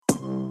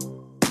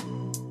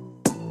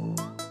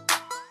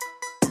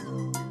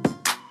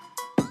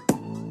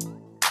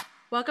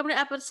Welcome to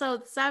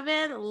episode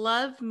 7,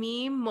 Love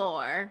Me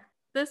More.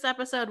 This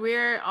episode,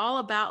 we're all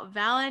about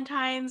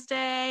Valentine's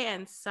Day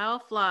and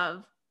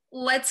self-love.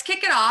 Let's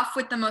kick it off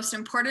with the most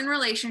important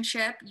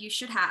relationship you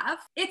should have.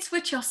 It's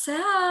with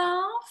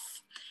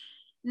yourself.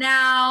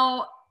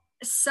 Now,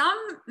 some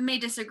may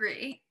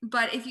disagree,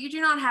 but if you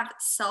do not have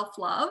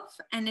self-love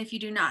and if you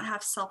do not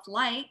have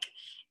self-like,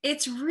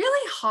 it's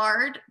really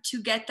hard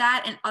to get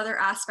that in other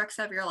aspects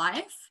of your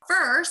life.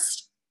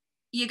 First,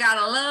 you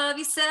gotta love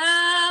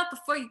yourself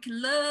before you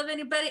can love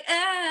anybody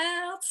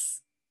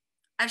else.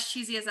 As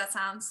cheesy as that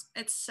sounds,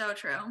 it's so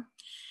true.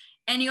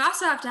 And you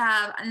also have to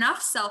have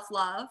enough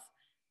self-love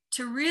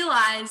to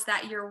realize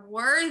that you're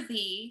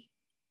worthy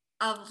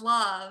of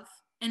love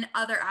in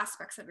other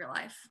aspects of your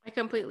life. I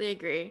completely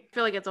agree. I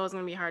feel like it's always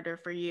going to be harder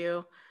for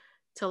you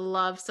to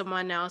love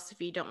someone else if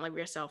you don't love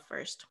yourself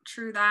first.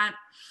 True that.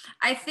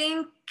 I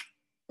think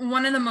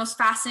one of the most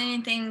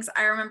fascinating things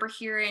I remember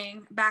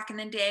hearing back in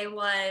the day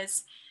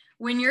was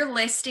when you're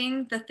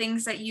listing the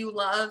things that you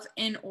love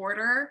in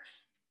order,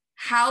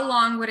 how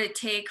long would it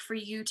take for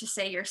you to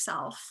say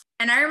yourself?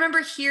 And I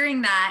remember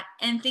hearing that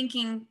and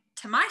thinking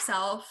to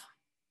myself,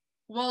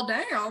 well,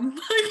 damn,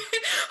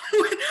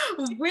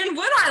 when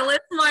would I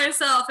list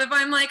myself if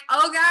I'm like,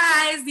 oh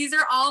guys, these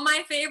are all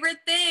my favorite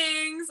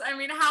things? I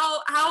mean,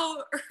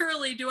 how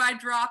early do I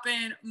drop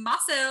in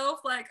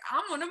myself? Like,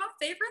 I'm one of my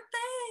favorite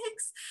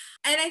things.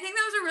 And I think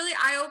that was a really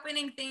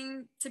eye-opening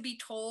thing to be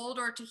told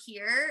or to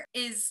hear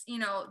is,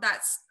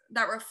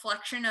 that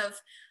reflection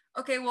of,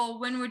 okay, well,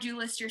 when would you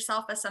list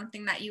yourself as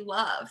something that you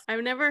love?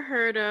 I've never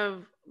heard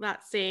of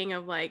that saying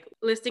of like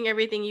listing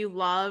everything you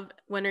love,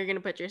 when are you going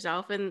to put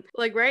yourself? And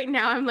like right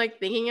now I'm like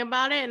thinking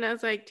about it and I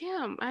was like,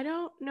 damn, I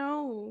don't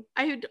know.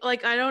 I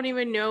don't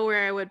even know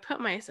where I would put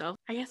myself.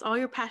 I guess all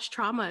your past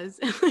traumas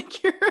and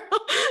like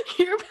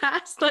your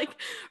past like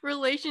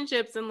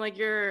relationships and like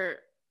your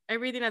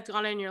everything that's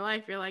gone on in your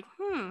life, you're like,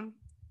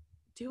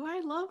 do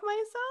I love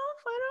myself?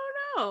 I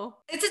don't know.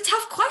 It's a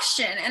tough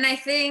question. And I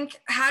think,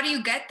 how do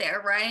you get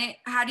there, right?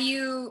 How do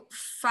you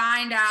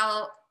find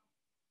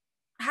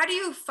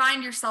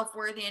yourself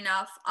worthy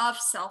enough of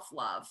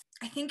self-love?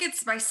 I think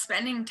it's by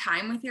spending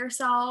time with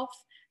yourself,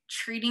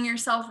 treating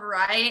yourself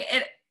right.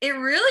 It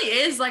really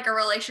is like a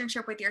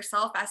relationship with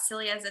yourself, as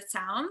silly as it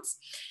sounds.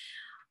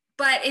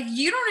 But if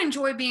you don't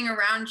enjoy being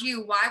around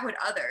you, why would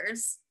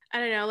others? I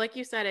don't know, like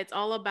you said, it's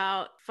all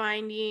about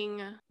finding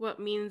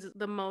what means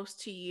the most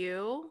to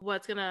you,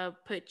 what's gonna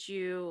put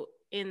you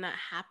in that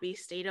happy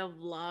state of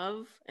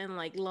love and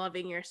like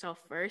loving yourself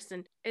first.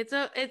 And it's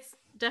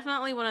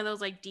definitely one of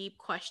those like deep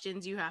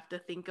questions you have to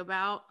think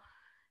about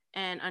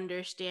and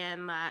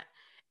understand that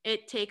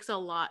it takes a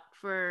lot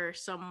for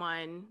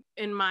someone,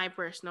 in my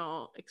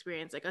personal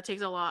experience, like it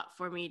takes a lot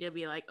for me to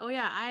be like, oh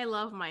yeah, I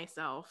love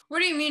myself. What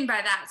do you mean by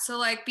that? So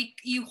like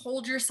you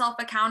hold yourself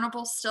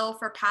accountable still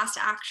for past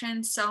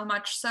actions so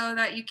much so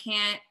that you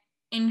can't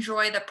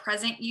enjoy the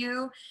present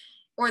you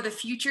or the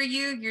future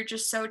you're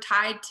just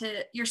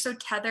you're so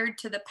tethered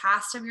to the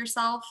past of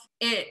yourself,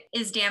 it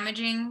is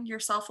damaging your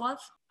self-love?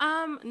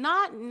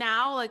 Not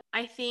now. Like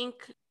I think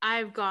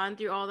I've gone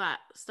through all that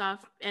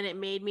stuff and it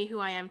made me who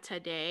I am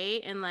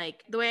today. And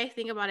like the way I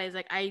think about it is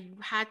like I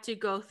had to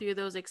go through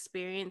those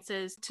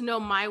experiences to know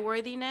my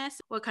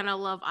worthiness, what kind of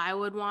love I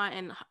would want.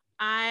 And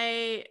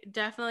I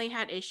definitely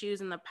had issues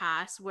in the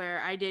past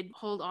where I did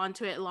hold on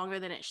to it longer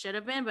than it should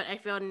have been, but I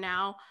feel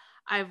now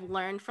I've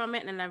learned from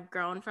it and I've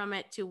grown from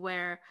it to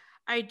where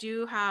I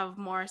do have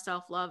more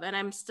self-love, and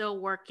I'm still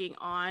working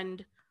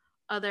on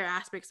other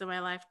aspects of my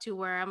life to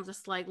where I'm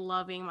just like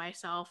loving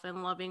myself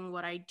and loving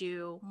what I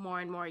do more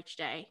and more each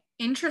day.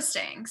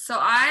 Interesting. So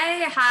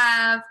I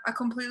have a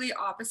completely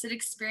opposite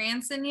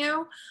experience than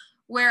you,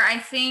 where I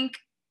think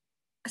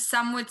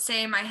some would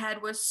say my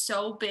head was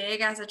so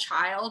big as a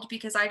child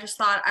because I just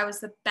thought I was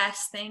the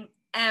best thing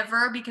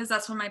ever because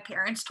that's what my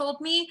parents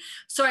told me.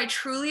 So I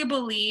truly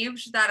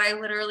believed that I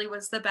literally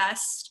was the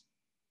best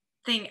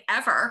thing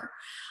ever.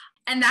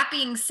 And that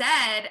being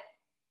said,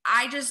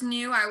 I just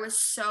knew I was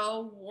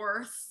so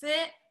worth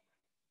it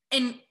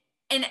in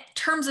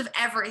terms of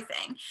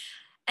everything.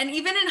 And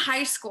even in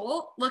high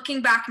school,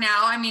 looking back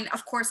now, I mean,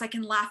 of course I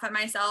can laugh at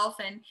myself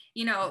and,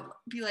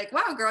 be like,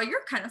 wow, girl,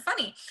 you're kind of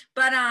funny.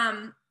 But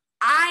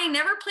I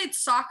never played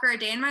soccer a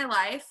day in my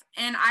life.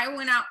 And I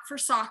went out for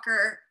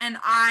soccer and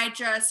I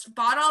just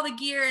bought all the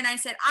gear and I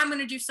said, I'm going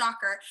to do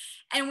soccer.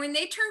 And when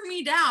they turned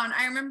me down,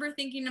 I remember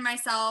thinking to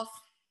myself,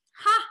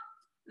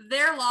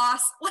 their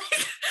loss.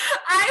 Like,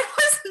 I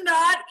was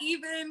not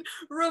even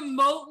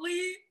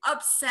remotely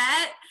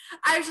upset.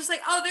 I was just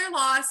like, oh, their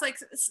loss, like,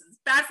 it's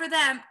bad for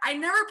them. I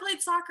never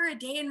played soccer a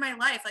day in my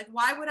life. Like,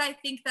 why would I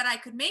think that I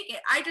could make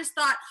it? I just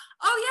thought,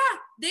 oh yeah,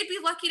 they'd be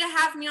lucky to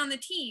have me on the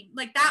team.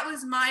 Like, that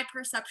was my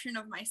perception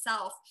of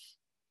myself.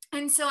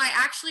 And so I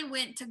actually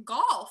went to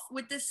golf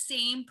with the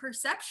same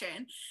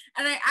perception,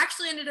 and I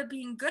actually ended up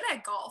being good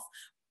at golf.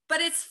 But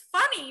it's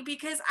funny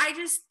because I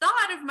just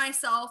thought of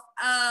myself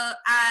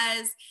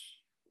as,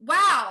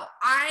 wow,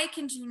 I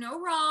can do no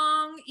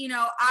wrong.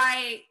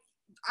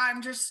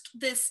 I'm just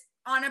this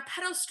on a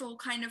pedestal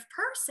kind of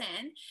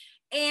person.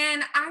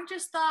 And I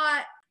just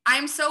thought,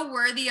 I'm so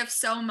worthy of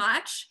so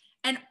much,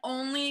 and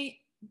only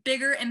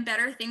bigger and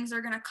better things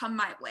are going to come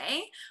my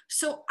way.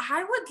 So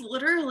I would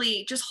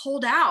literally just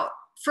hold out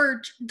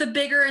for the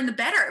bigger and the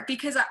better,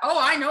 because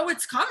I know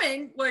it's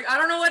coming. Like, I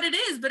don't know what it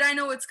is, but I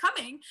know it's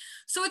coming.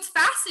 So it's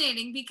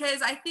fascinating,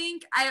 because I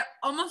think I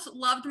almost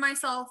loved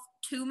myself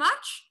too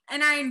much,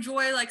 and I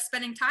enjoy like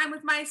spending time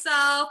with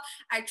myself.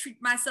 I treat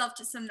myself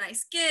to some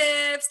nice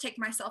gifts, take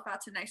myself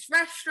out to nice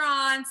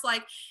restaurants.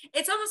 Like,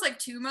 it's almost like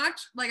too much.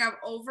 Like, I've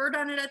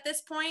overdone it at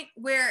this point,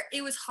 where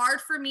it was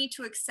hard for me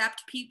to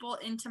accept people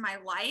into my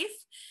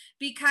life,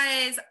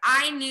 because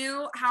I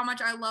knew how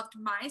much I loved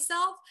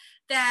myself,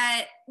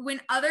 that when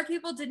other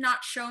people did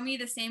not show me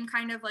the same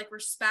kind of like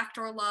respect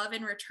or love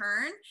in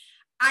return,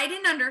 I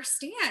didn't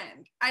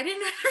understand. I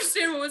didn't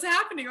understand what was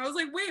happening. I was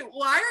like, wait,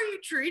 why are you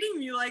treating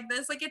me like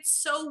this? Like, it's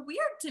so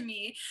weird to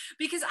me,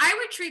 because I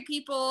would treat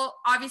people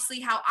obviously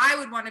how I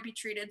would want to be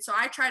treated. So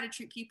I try to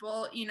treat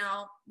people,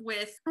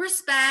 with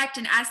respect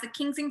and as the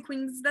kings and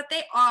queens that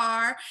they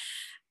are.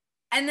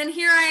 And then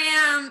here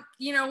I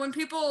am, when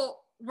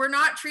people were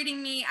not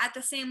treating me at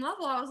the same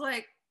level, I was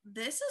like,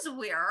 this is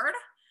weird.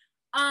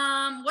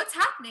 What's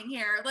happening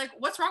here? Like,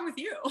 what's wrong with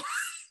you?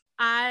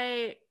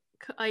 I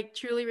like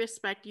truly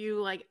respect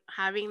you, like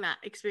having that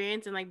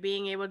experience and like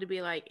being able to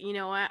be like, you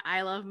know what,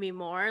 I love me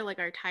more, like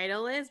our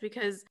title is,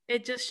 because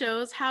it just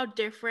shows how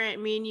different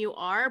me and you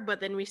are, but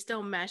then we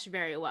still mesh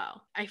very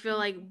well. I feel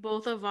like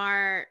both of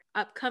our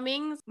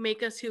upcomings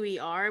make us who we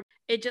are.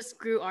 It just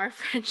grew our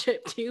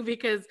friendship too,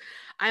 because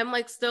I'm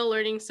like still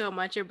learning so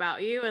much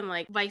about you, and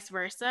like vice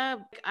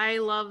versa. I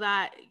love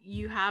that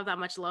you have that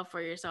much love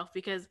for yourself,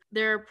 because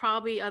there are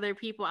probably other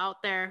people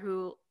out there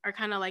who are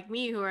kind of like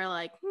me, who are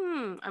like,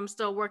 I'm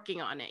still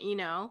working on it,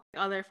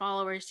 other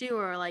followers too,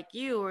 or like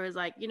you, or is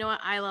like, you know what,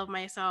 I love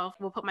myself,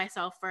 will put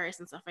myself first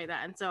and stuff like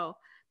that. And so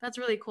that's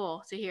really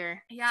cool to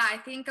hear. Yeah, I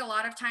think a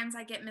lot of times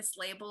I get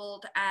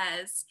mislabeled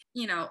as,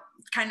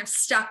 kind of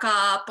stuck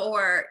up,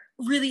 or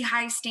really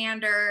high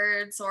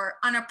standards, or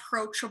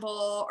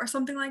unapproachable, or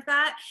something like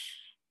that.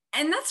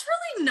 And that's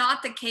really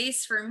not the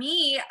case for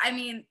me. I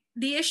mean,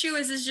 the issue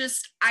is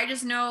just, I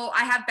just know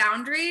I have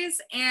boundaries,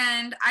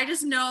 and I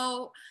just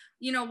know,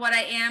 what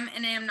I am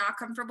and am not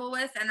comfortable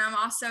with. And I'm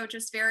also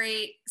just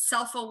very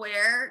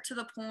self-aware, to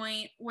the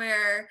point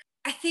where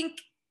I think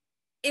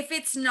if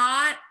it's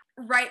not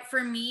right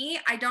for me,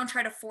 I don't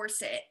try to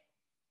force it.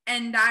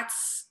 And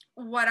that's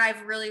what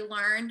I've really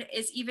learned,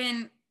 is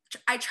even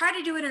I try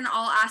to do it in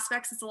all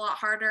aspects. It's a lot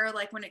harder,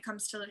 like when it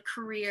comes to like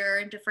career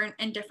and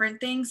different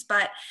things.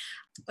 But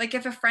like,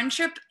 if a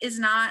friendship is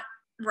not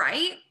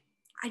right,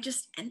 I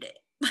just end it.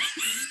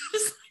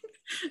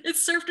 It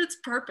served its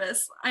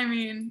purpose. I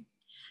mean,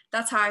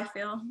 that's how I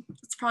feel.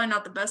 It's probably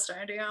not the best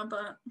idea,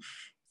 but.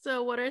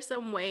 So what are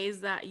some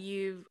ways that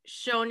you've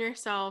shown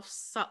yourself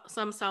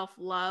some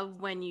self-love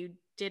when you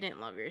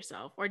didn't love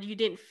yourself, or you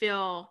didn't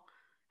feel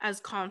as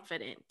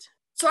confident?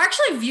 So I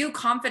actually view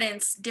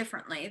confidence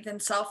differently than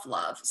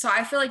self-love. So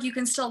I feel like you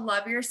can still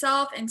love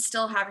yourself and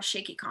still have a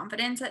shaky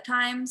confidence at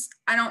times.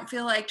 I don't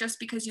feel like just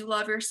because you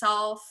love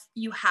yourself,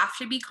 you have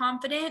to be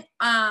confident.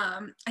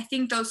 I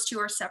think those two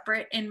are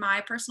separate, in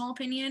my personal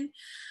opinion.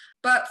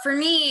 But for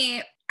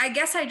me, I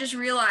guess I just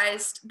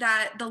realized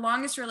that the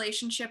longest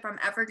relationship I'm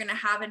ever going to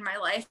have in my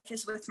life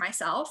is with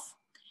myself.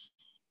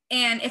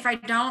 And if I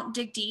don't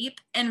dig deep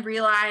and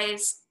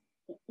realize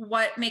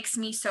what makes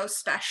me so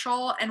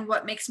special and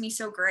what makes me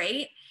so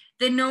great,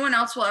 then no one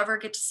else will ever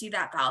get to see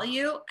that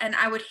value. And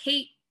I would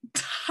hate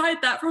to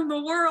hide that from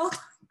the world.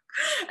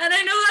 And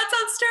I know that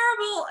sounds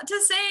terrible to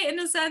say in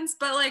a sense,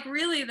 but like,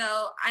 really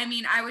though, I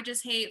mean, I would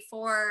just hate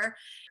for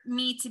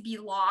me to be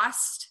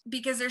lost,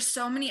 because there's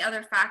so many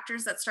other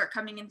factors that start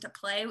coming into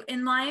play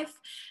in life,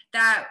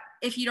 that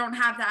if you don't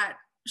have that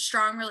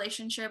strong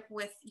relationship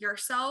with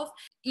yourself,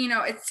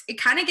 it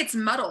kind of gets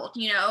muddled,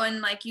 and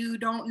like, you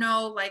don't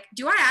know, like,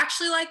 do I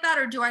actually like that,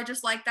 or do I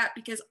just like that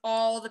because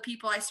all the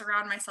people I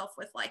surround myself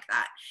with like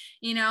that,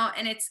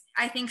 and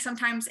I think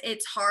sometimes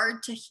it's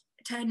hard to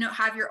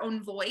have your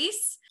own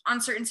voice on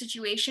certain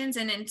situations,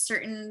 and in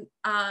certain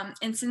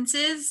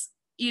instances,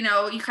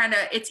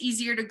 it's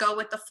easier to go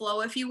with the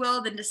flow, if you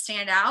will, than to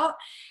stand out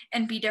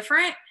and be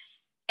different.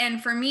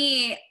 And for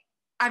me,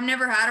 I've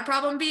never had a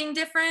problem being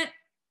different,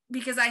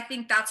 because I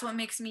think that's what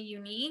makes me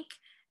unique.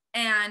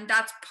 And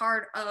that's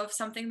part of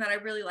something that I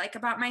really like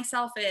about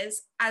myself,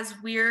 is as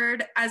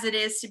weird as it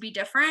is to be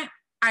different,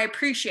 I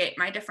appreciate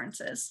my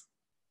differences.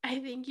 I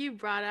think you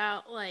brought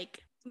out like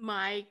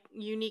my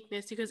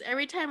uniqueness, because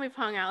every time we've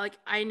hung out, like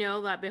I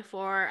know that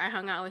before I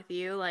hung out with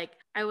you, like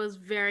I was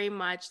very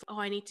much,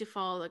 I need to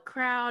follow the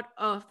crowd.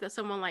 Oh, if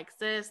someone likes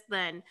this,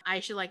 then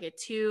I should like it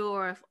too.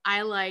 Or if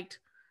I liked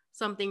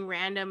something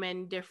random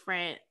and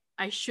different,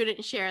 I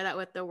shouldn't share that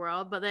with the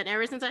world. But then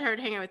ever since I started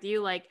hanging out with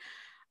you, like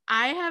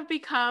I have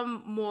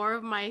become more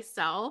of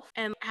myself,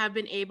 and have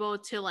been able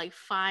to like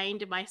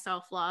find my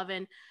self-love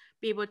and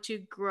be able to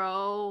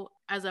grow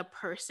as a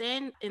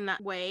person in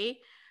that way,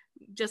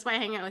 just by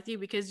hanging out with you,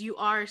 because you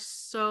are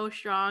so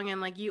strong,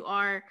 and like you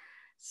are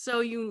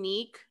so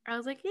unique. I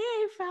was like, hey,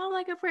 I found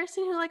like a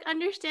person who like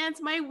understands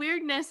my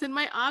weirdness and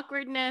my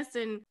awkwardness.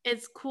 And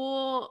it's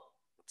cool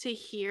to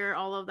hear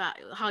all of that,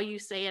 how you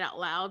say it out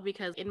loud,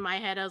 because in my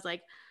head I was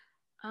like,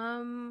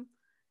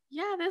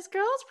 yeah, this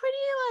girl's pretty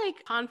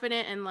like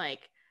confident and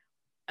like,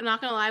 I'm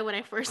not gonna lie, when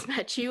I first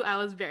met you, I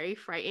was very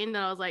frightened.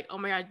 And I was like, oh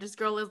my God, this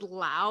girl is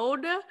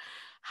loud.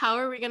 How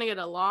are we gonna get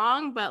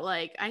along? But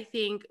like, I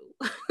think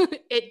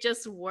it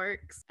just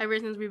works. Ever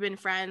since we've been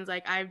friends,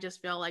 like I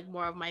just feel like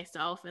more of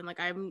myself, and like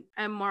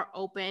I'm more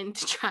open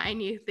to try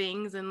new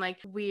things and like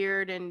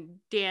weird and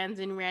dance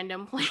in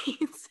random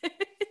places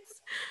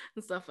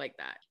and stuff like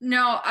that.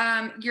 No,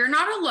 you're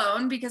not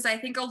alone, because I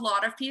think a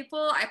lot of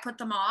people, I put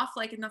them off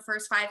like in the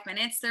first 5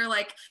 minutes. They're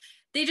like,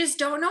 they just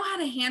don't know how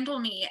to handle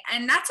me.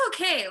 And that's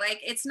okay. Like,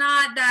 it's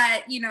not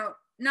that,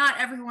 not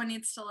everyone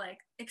needs to like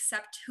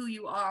accept who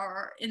you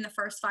are in the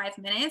first 5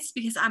 minutes,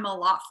 because I'm a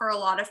lot for a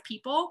lot of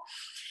people.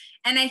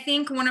 And I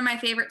think one of my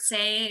favorite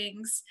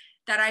sayings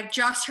that I've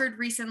just heard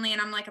recently,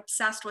 and I'm like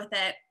obsessed with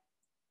it,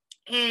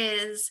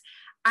 is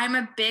I'm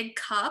a big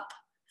cup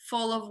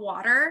full of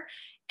water.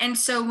 And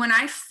so when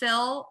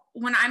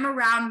I'm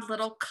around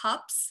little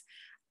cups,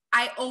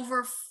 I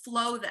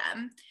overflow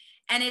them.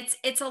 And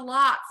it's a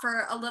lot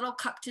for a little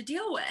cup to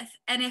deal with.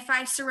 And if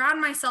I surround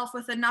myself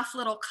with enough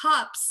little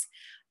cups,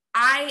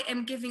 I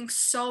am giving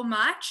so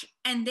much,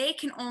 and they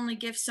can only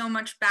give so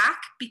much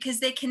back, because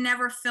they can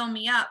never fill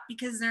me up,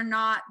 because they're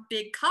not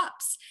big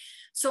cups.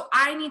 So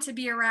I need to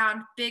be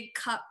around big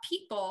cup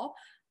people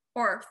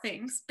or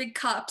things, big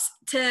cups,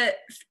 to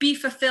be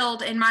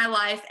fulfilled in my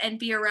life and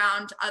be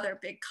around other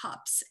big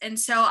cups. And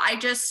so I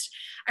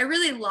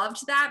really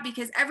loved that,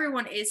 because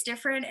everyone is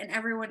different and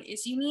everyone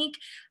is unique.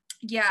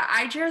 Yeah,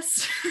 I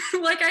just,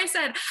 like I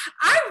said,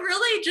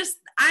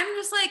 I'm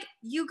just like,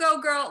 you go,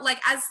 girl.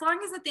 Like, as long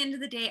as at the end of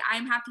the day,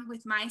 I'm happy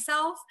with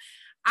myself,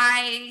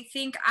 I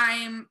think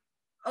I'm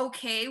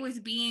okay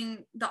with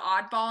being the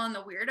oddball and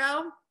the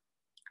weirdo.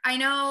 I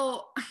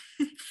know,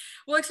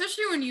 well,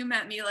 especially when you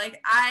met me,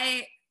 like,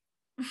 I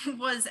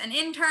was an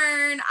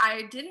intern.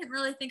 I didn't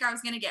really think I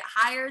was going to get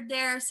hired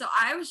there. So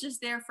I was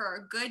just there for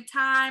a good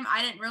time.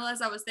 I didn't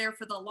realize I was there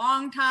for the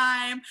long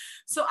time.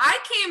 So I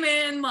came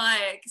in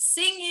like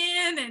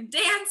singing and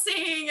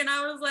dancing. And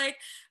I was like,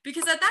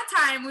 because at that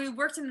time we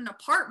worked in an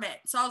apartment.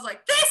 So I was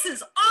like, this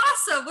is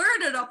awesome. We're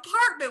in an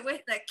apartment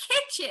with a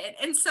kitchen.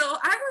 And so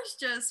I was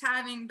just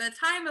having the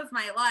time of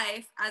my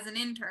life as an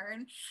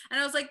intern.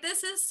 And I was like,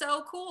 this is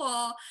so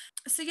cool.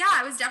 So yeah,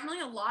 I was definitely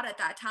a lot at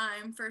that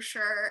time for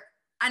sure.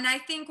 And I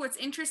think what's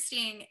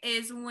interesting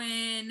is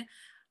when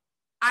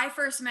I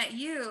first met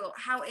you,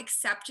 how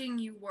accepting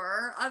you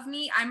were of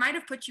me. I might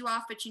have put you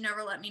off, but you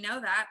never let me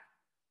know that.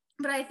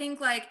 But I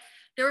think like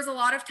there was a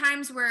lot of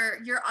times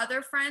where your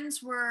other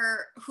friends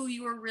were who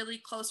you were really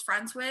close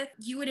friends with.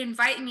 You would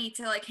invite me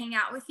to like hang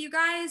out with you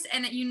guys,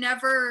 and you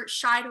never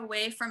shied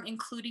away from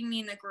including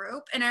me in the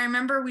group. And I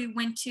remember we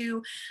went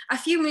to a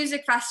few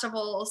music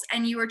festivals,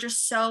 and you were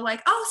just so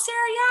like, oh, Sarah,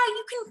 yeah,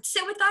 you can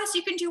sit with us,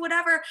 you can do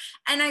whatever.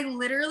 And I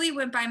literally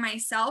went by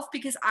myself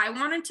because I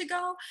wanted to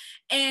go.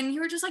 And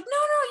you were just like,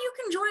 no, you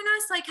can join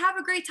us, like have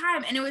a great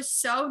time. And it was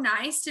so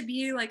nice to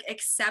be like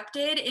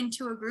accepted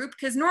into a group,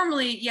 because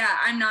normally, yeah,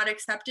 I'm not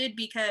accepted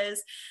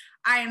because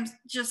I'm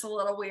just a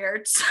little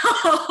weird.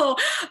 So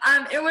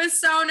it was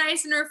so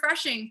nice and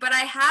refreshing. But I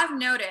have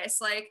noticed,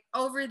 like,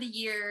 over the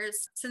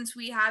years since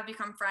we have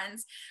become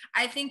friends,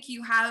 I think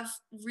you have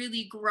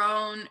really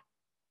grown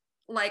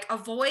like a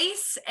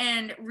voice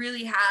and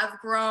really have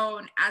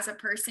grown as a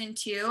person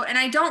too. And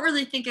I don't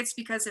really think it's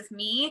because of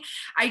me.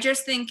 I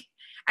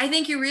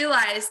think you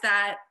realize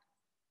that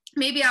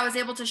maybe I was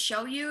able to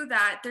show you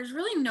that there's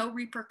really no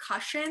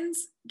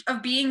repercussions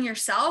of being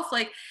yourself.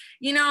 Like,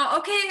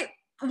 okay,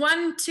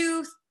 1,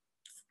 2,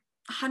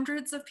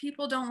 hundreds of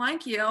people don't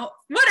like you,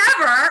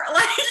 whatever.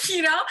 Like,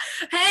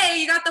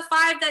 hey, you got the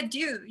 5 that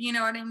do, you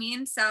know what I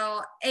mean?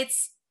 So I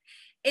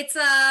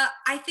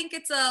think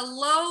it's a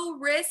low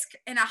risk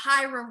and a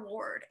high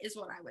reward is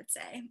what I would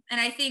say. And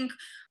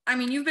I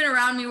mean, you've been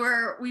around me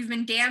where we've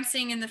been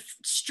dancing in the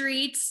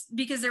streets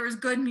because there was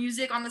good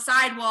music on the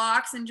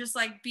sidewalks and just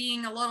like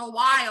being a little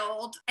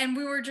wild. And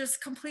we were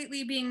just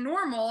completely being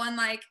normal. And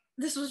like,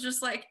 this was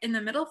just like in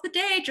the middle of the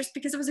day, just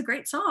because it was a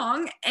great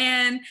song.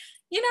 And,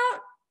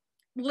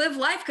 live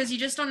life, because you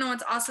just don't know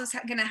what's also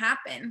going to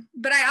happen.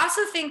 But I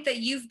also think that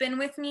you've been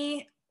with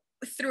me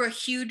through a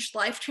huge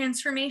life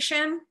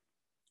transformation,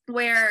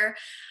 where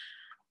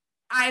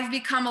I've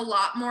become a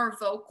lot more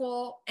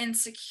vocal and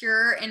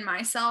secure in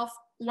myself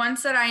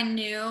once that I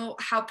knew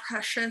how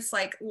precious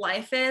like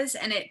life is,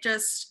 and it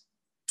just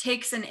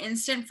takes an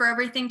instant for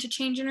everything to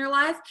change in your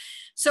life.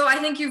 So I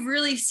think you've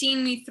really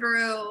seen me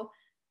through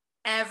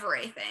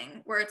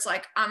everything, where it's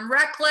like I'm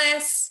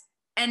reckless,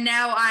 and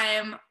now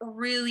I'm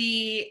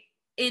really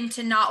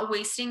into not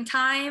wasting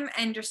time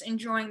and just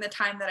enjoying the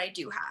time that I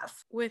do have.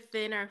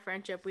 Within our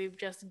friendship, we've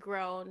just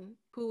grown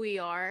who we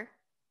are,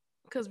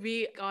 because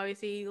we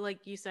obviously,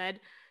 like you said,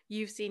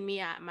 you've seen me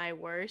at my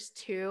worst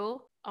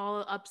too,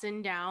 all ups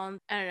and downs.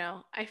 I don't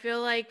know. I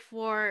feel like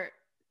for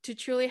to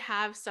truly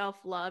have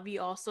self-love,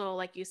 you also,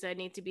 like you said,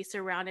 need to be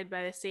surrounded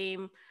by the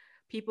same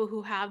people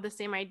who have the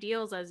same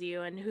ideals as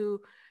you and who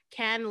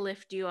can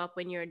lift you up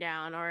when you're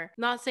down. Or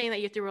not saying that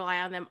you have to rely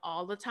on them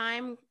all the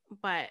time,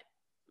 but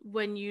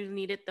when you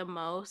need it the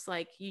most,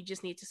 like you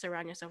just need to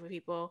surround yourself with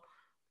people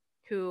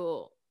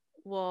who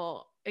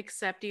will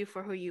accept you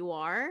for who you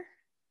are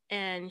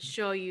and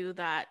show you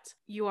that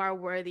you are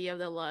worthy of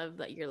the love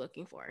that you're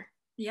looking for.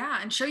 Yeah,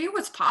 and show you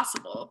what's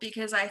possible,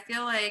 because I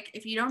feel like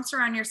if you don't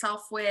surround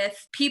yourself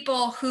with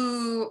people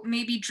who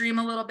maybe dream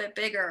a little bit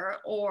bigger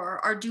or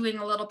are doing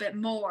a little bit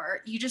more,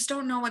 you just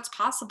don't know what's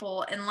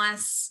possible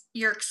unless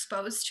you're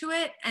exposed to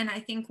it. And I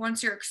think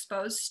once you're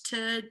exposed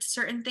to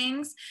certain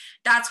things,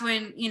 that's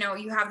when, you know,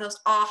 you have those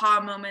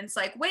aha moments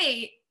like,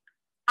 wait,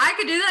 I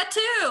could do that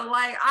too.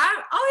 Like,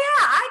 oh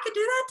yeah, I could do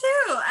that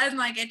too. And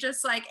like, it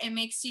just like, it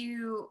makes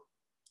you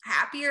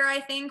happier, I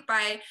think,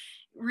 by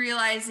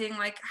realizing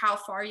like how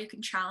far you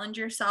can challenge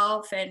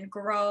yourself and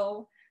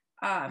grow,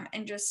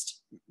 and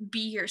just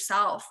be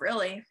yourself,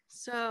 really.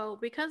 So,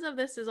 because of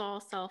this is all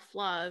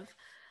self-love,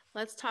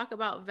 let's talk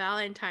about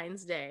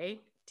Valentine's Day.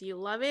 Do you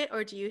love it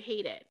or do you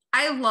hate it?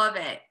 I love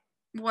it.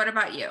 What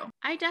about you?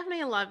 I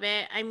definitely love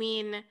it. I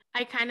mean,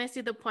 I kind of see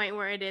the point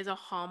where it is a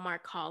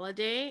Hallmark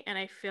holiday, and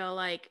I feel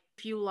like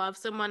if you love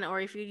someone or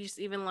if you just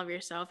even love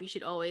yourself, you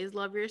should always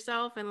love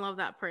yourself and love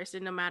that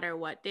person no matter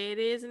what day it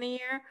is in the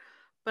year.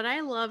 But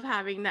I love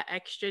having that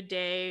extra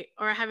day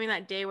or having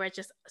that day where it's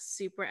just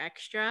super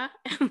extra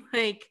and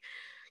like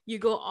you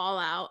go all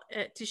out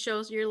to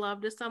show your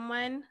love to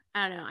someone.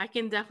 I don't know. I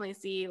can definitely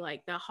see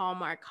like the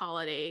Hallmark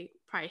holiday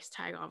price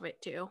tag of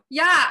it too.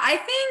 Yeah, I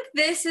think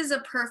this is a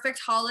perfect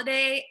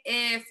holiday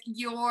if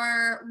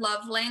your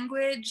love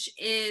language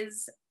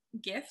is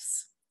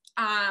gifts.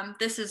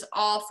 This is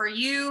all for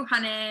you,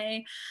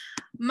 honey.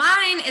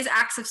 Mine is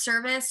acts of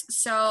service,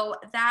 so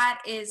that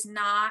is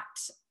not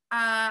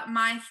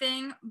my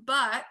thing,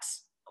 but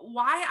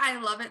why I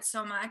love it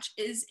so much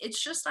is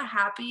it's just a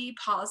happy,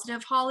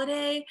 positive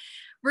holiday.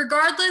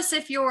 Regardless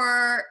if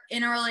you're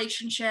in a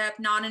relationship,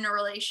 not in a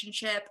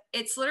relationship,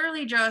 it's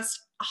literally just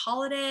a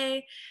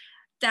holiday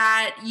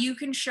that you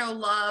can show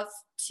love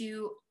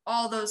to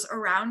all those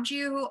around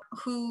you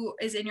who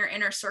is in your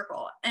inner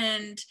circle.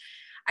 And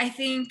I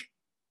think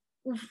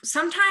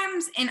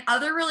sometimes in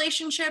other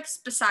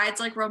relationships besides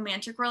like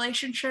romantic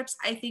relationships,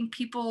 I think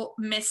people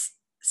miss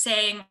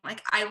saying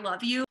like I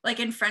love you, like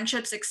in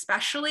friendships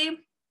especially.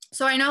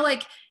 So I know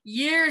like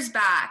years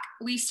back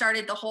we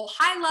started the whole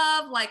hi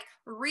love, like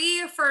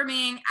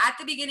reaffirming at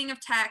the beginning of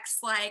text,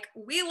 like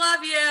we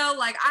love you,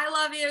 like I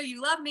love you,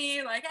 you love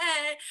me, like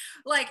hey,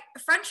 like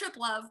friendship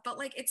love. But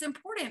like it's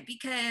important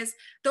because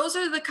those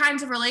are the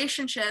kinds of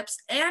relationships,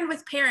 and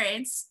with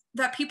parents,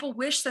 that people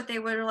wish that they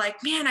were like,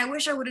 man, I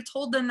wish I would have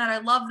told them that I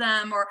love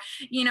them, or,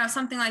 you know,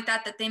 something like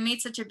that, that they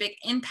made such a big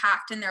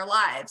impact in their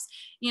lives.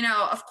 You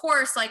know, of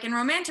course, like in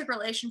romantic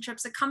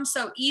relationships, it comes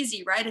so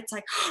easy, right? It's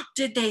like, oh,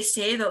 did they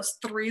say those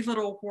 3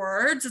 little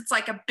words? It's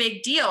like a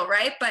big deal,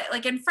 right? But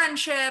like in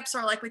friendships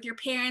or like with your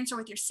parents or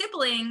with your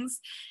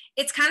siblings,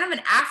 it's kind of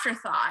an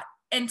afterthought.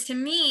 And to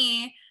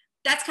me,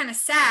 that's kind of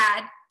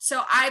sad.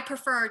 So I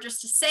prefer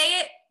just to say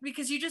it,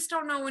 because you just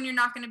don't know when you're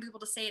not going to be able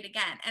to say it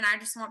again. And I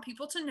just want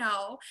people to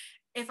know,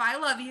 if I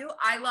love you,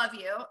 I love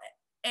you.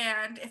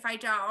 And if I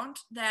don't,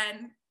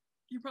 then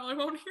you probably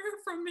won't hear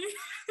from me.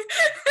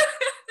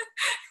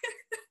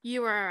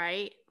 You are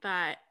right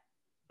that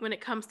when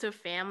it comes to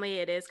family,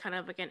 it is kind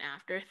of like an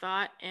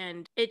afterthought,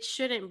 and it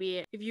shouldn't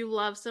be. If you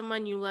love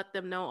someone, you let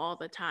them know all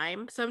the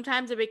time.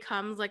 Sometimes it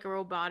becomes like a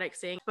robotic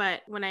thing,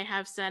 but when I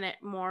have said it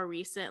more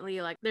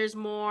recently, like there's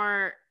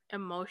more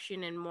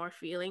emotion and more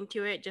feeling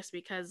to it, just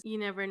because you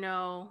never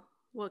know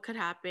what could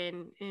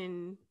happen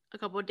in a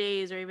couple of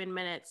days or even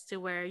minutes to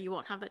where you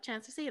won't have that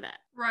chance to say that.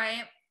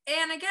 Right.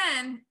 And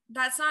again,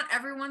 that's not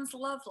everyone's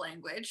love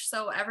language.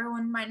 So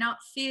everyone might not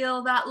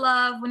feel that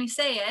love when you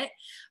say it,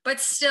 but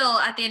still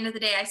at the end of the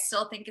day, I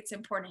still think it's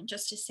important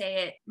just to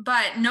say it.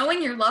 But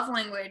knowing your love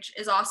language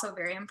is also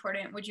very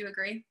important. Would you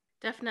agree?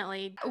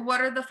 Definitely.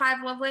 What are the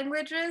 5 love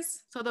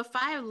languages? So the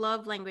 5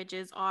 love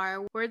languages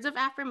are words of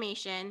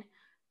affirmation,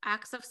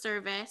 acts of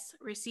service,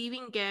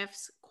 receiving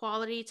gifts,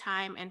 quality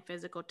time, and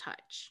physical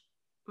touch.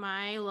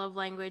 My love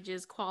language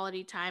is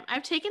quality time.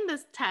 I've taken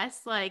this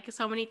test like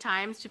so many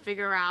times to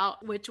figure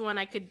out which one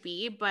I could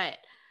be, but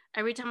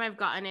every time I've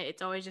gotten it,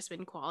 it's always just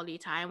been quality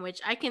time, which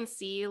I can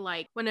see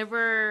like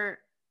whenever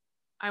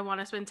I want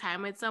to spend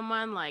time with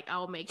someone, like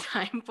I'll make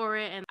time for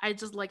it. And I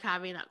just like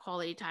having that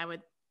quality time with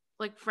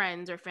like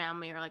friends or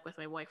family or like with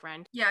my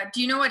boyfriend. Yeah.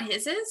 Do you know what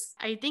his is?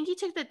 I think he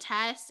took the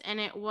test and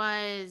it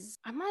was,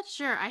 I'm not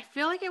sure. I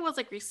feel like it was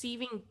like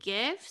receiving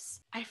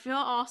gifts. I feel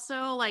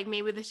also like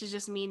maybe this is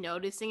just me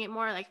noticing it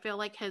more. Like feel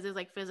like his is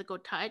like physical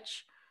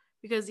touch,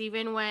 because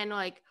even when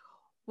like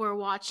we're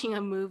watching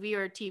a movie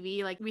or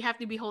TV, like we have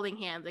to be holding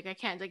hands. Like I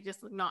can't like just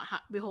not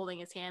be holding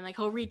his hand. Like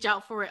he'll reach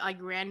out for it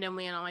like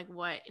randomly and I'm like,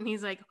 what? And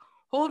he's like,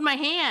 hold my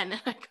hand.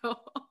 And I go,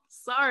 oh,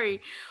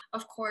 sorry.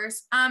 Of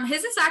course.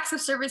 His is acts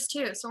of service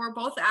too. So we're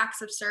both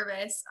acts of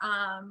service.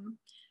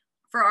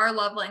 for our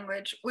love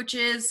language, which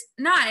is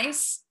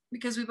nice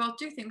because we both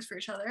do things for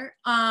each other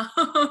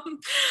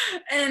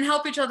and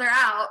help each other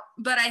out.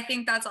 But I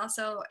think that's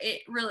also,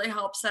 it really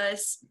helps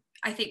us,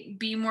 I think,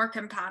 be more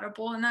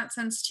compatible in that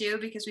sense too,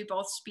 because we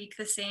both speak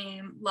the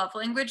same love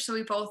language. So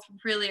we both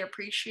really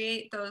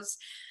appreciate those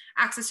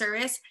acts of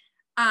service.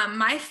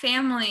 My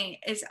family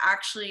is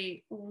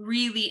actually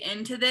really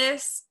into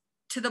this,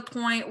 to the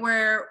point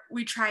where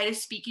we try to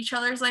speak each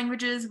other's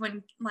languages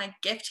when like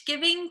gift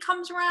giving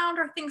comes around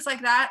or things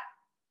like that.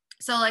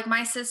 So like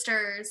my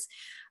sister's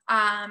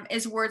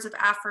is words of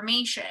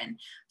affirmation.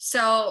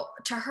 So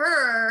to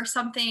her,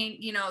 something,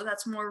 you know,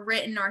 that's more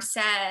written or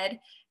said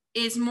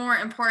is more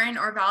important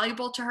or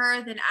valuable to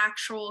her than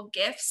actual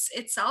gifts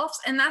itself.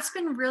 And that's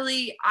been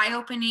really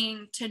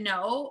eye-opening to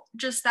know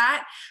just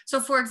that. So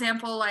for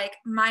example, like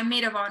my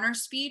maid of honor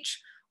speech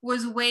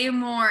was way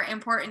more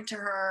important to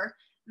her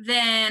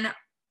than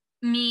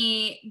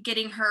me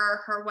getting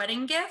her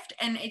wedding gift.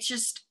 And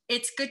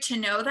it's good to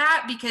know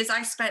that, because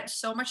I spent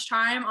so much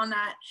time on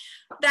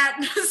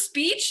that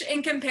speech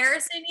in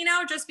comparison, you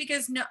know, just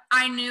because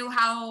I knew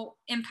how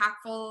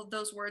impactful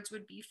those words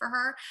would be for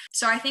her.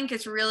 So I think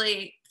it's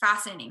really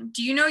fascinating.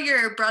 Do you know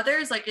your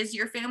brothers? Like, is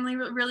your family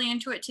really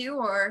into it too,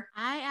 or?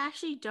 I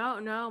actually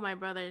don't know my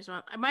brothers.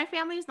 My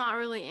family's not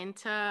really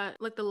into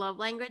like the love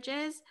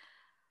languages,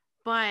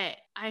 but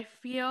I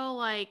feel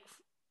like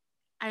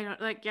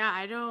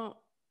I don't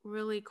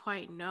really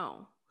quite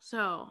know.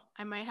 So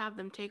I might have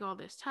them take all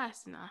this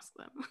test and ask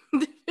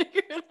them to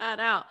figure that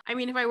out. I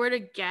mean, if I were to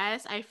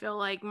guess, I feel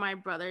like my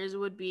brothers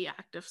would be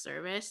act of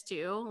service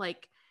too.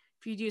 Like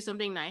if you do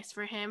something nice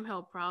for him,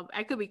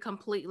 I could be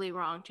completely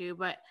wrong too,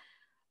 but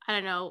I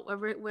don't know.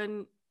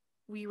 When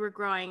we were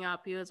growing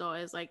up, he was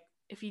always like,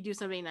 if you do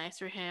something nice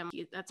for him,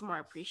 that's more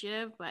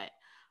appreciative. But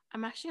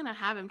I'm actually going to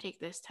have him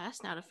take this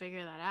test now to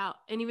figure that out,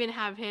 and even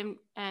have him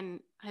and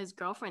his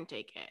girlfriend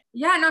take it.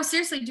 Yeah, no,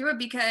 seriously, do it,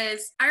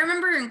 because I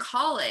remember in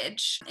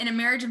college in a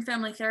marriage and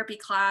family therapy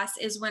class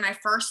is when I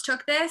first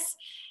took this.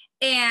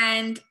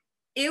 And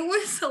it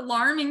was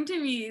alarming to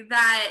me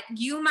that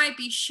you might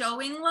be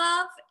showing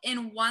love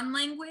in one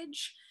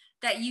language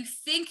that you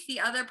think the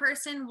other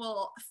person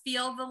will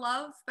feel the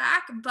love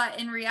back, but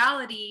in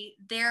reality,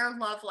 their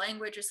love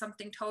language is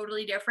something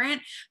totally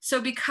different.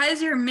 So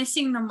because you're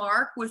missing the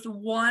mark with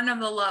one of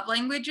the love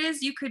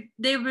languages,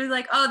 they would be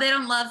like, oh, they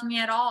don't love me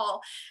at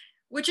all.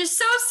 Which is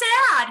so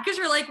sad, because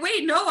you're like,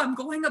 wait, no, I'm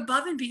going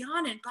above and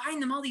beyond and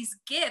buying them all these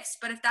gifts.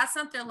 But if that's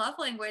not their love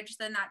language,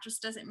 then that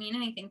just doesn't mean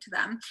anything to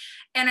them.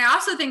 And I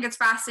also think it's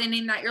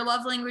fascinating that your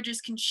love languages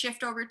can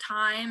shift over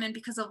time and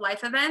because of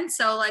life events.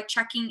 So like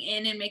checking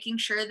in and making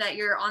sure that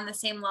you're on the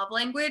same love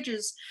language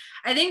is,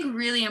 I think,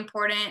 really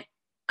important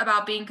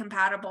about being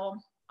compatible.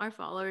 Our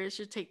followers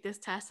should take this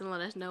test and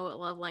let us know what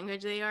love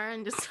language they are,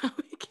 and just so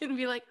we can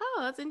be like,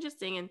 oh, that's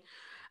interesting. And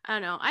I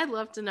don't know. I'd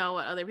love to know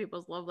what other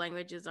people's love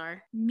languages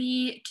are.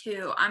 Me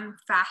too. I'm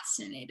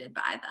fascinated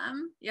by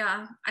them.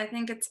 Yeah, I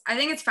think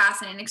it's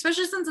fascinating,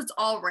 especially since it's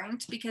all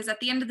ranked, because at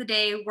the end of the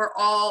day, we're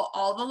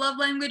all the love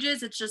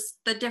languages. It's just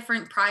the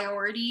different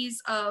priorities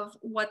of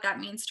what that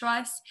means to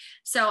us.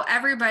 So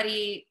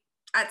everybody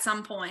at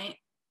some point,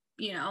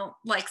 you know,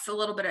 likes a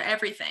little bit of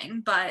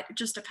everything, but it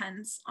just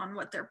depends on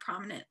what their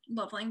prominent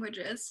love language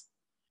is.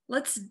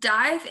 Let's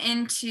dive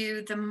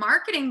into the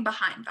marketing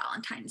behind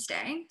Valentine's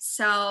Day.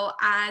 So,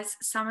 as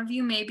some of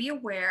you may be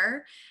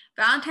aware,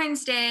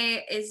 Valentine's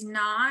Day is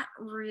not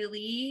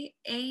really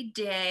a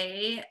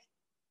day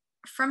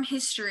from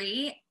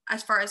history,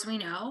 as far as we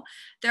know.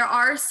 There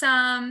are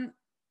some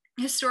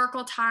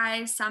historical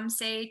ties, some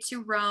say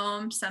to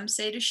Rome, some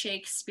say to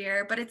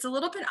Shakespeare, but it's a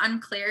little bit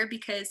unclear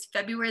because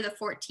February the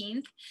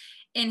 14th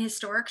in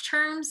historic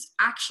terms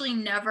actually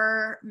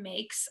never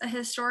makes a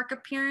historic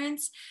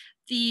appearance.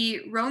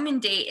 The Roman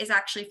date is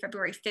actually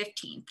February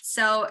 15th.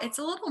 So it's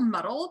a little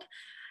muddled.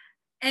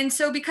 And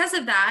so because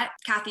of that,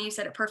 Kathy, you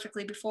said it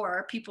perfectly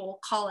before, people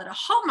call it a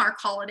Hallmark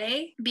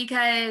holiday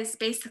because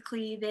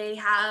basically they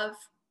have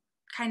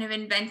kind of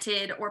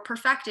invented or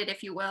perfected,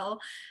 if you will,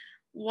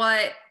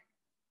 what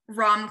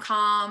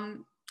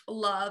rom-com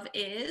love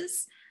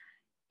is.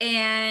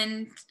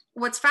 And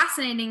what's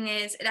fascinating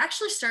is it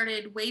actually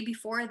started way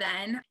before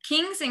then.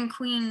 Kings and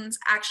queens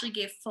actually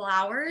gave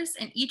flowers,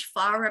 and each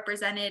flower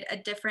represented a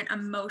different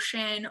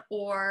emotion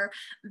or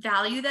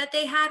value that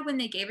they had when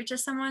they gave it to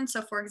someone.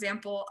 So for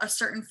example, a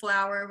certain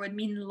flower would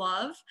mean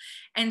love.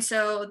 And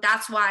so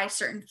that's why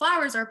certain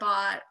flowers are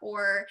bought,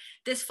 or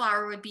this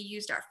flower would be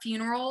used at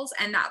funerals.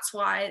 And that's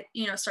why,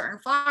 you know, certain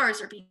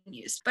flowers are being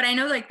used. But I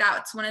know like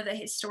that's one of the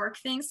historic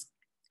things.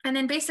 And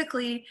then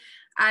basically,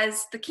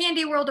 as the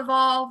candy world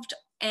evolved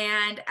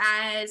and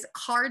as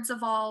cards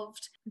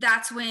evolved,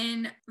 that's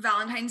when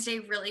Valentine's Day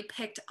really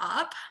picked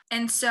up.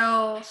 And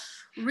so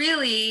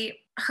really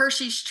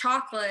Hershey's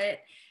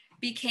chocolate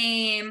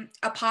became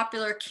a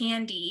popular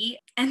candy.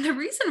 And the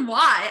reason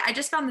why, I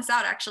just found this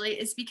out actually,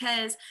 is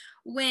because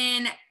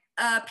when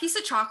a piece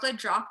of chocolate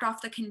dropped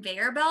off the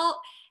conveyor belt,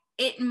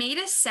 it made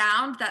a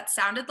sound that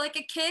sounded like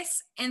a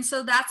kiss. And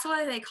so that's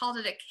why they called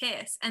it a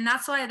kiss. And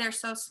that's why they're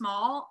so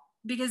small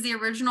because the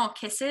original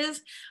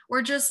Kisses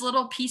were just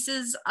little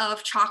pieces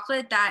of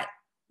chocolate that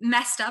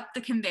messed up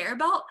the conveyor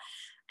belt.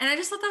 And I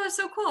just thought that was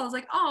so cool. I was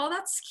like, oh,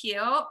 that's cute.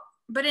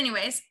 But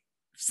anyways,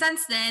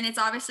 since then, it's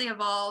obviously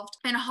evolved,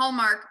 and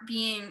Hallmark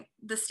being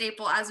the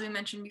staple, as we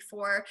mentioned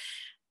before,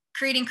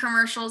 creating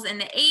commercials in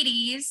the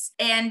 80s,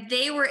 and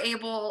they were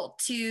able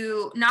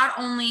to not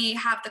only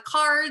have the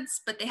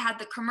cards, but they had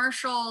the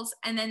commercials,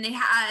 and then they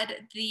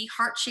had the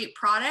heart-shaped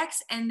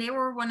products, and they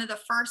were one of the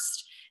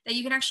first that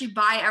you can actually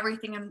buy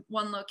everything in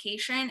one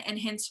location, and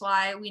hence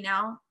why we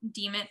now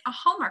deem it a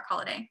Hallmark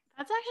holiday.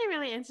 That's actually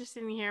really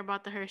interesting to hear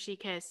about the Hershey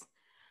Kiss.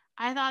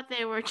 I thought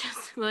they were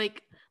just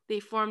like they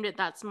formed it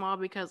that small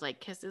because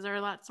like kisses are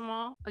that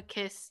small. A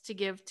kiss to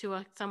give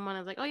to someone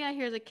is like, oh yeah,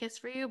 here's a kiss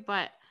for you.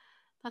 But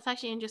that's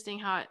actually interesting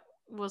how it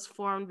was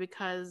formed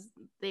because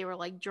they were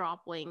like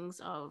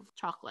droplings of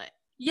chocolate.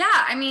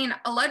 Yeah, I mean,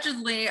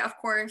 allegedly, of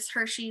course,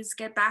 Hershey's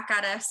get back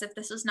at us if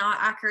this is not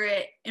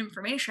accurate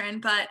information,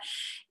 but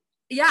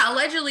yeah,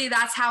 allegedly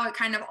that's how it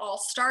kind of all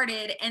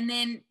started. And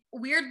then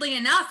weirdly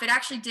enough, it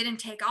actually didn't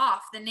take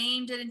off. The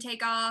name didn't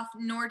take off,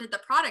 nor did the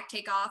product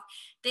take off.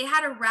 They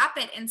had to wrap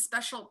it in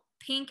special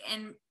pink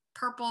and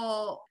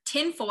purple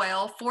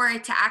tinfoil for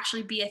it to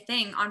actually be a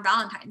thing on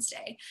Valentine's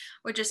Day,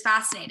 which is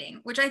fascinating,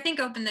 which I think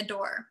opened the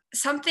door.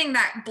 Something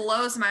that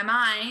blows my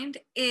mind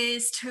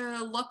is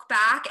to look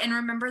back and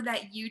remember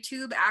that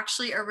YouTube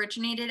actually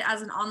originated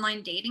as an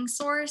online dating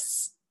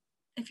source,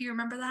 if you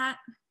remember that.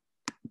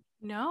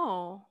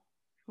 No.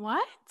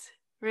 What?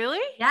 Really?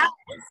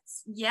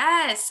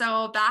 Yes.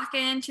 So back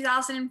in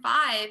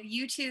 2005,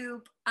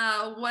 YouTube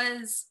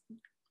was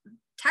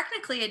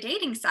technically a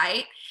dating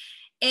site,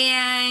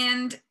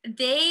 and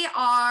they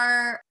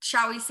are,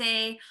 shall we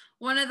say,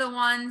 one of the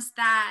ones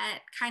that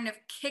kind of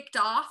kicked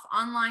off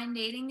online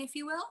dating, if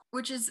you will,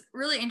 which is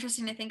really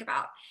interesting to think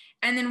about.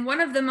 And then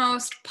one of the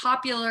most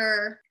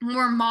popular,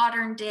 more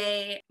modern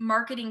day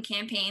marketing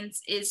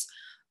campaigns is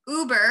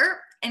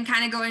Uber. And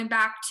kind of going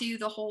back to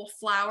the whole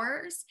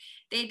flowers,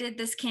 they did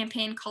this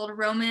campaign called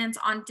Romance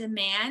on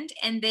Demand,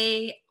 and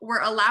they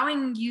were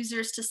allowing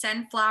users to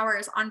send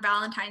flowers on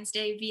Valentine's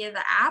Day via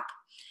the app.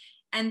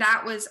 And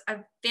that was a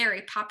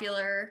very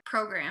popular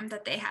program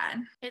that they had.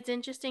 It's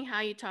interesting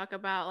how you talk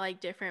about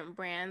like different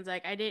brands.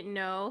 Like I didn't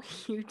know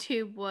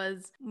YouTube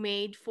was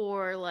made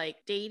for like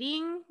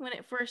dating when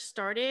it first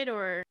started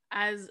or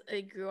as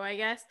it grew, I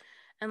guess.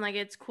 And like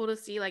it's cool to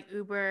see like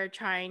Uber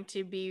trying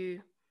to be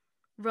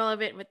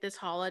relevant with this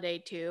holiday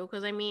too,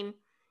 because I mean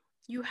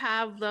you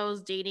have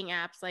those dating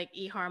apps like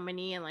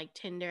eHarmony and like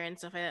Tinder and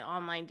stuff like that,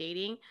 online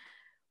dating,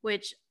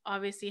 which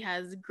obviously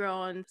has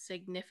grown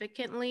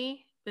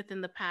significantly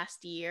within the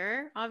past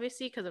year,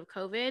 obviously because of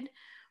COVID.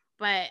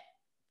 But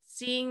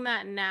seeing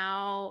that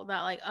now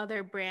that like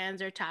other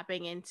brands are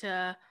tapping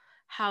into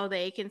how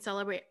they can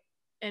celebrate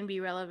and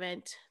be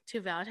relevant to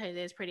Valentine's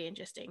Day is pretty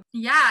interesting.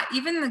 Yeah,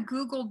 even the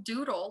Google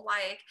Doodle,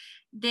 like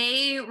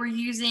they were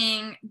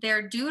using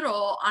their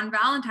doodle on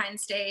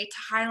Valentine's Day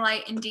to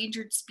highlight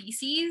endangered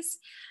species.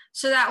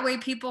 So that way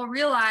people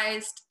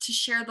realized to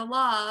share the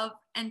love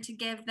and to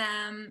give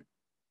them,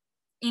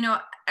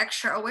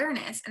 extra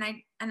awareness. And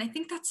I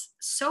think that's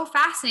so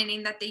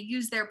fascinating that they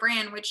use their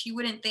brand, which you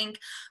wouldn't think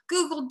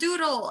Google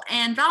Doodle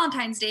and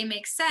Valentine's Day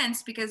makes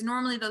sense because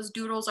normally those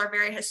doodles are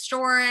very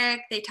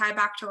historic. They tie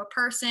back to a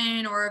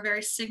person or a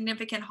very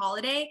significant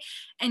holiday,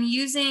 and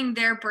using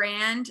their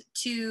brand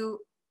to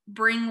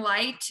bring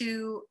light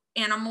to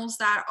animals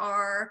that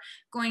are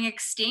going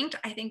extinct,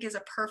 I think is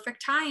a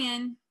perfect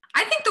tie-in.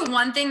 I think the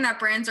one thing that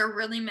brands are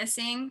really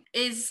missing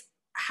is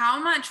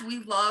how much we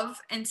love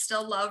and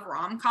still love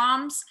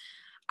rom-coms.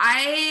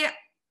 I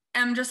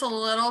am just a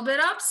little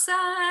bit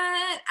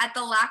upset at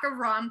the lack of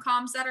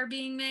rom-coms that are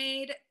being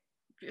made,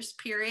 just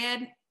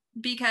period,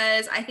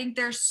 because I think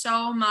there's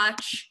so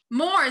much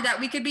more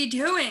that we could be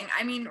doing.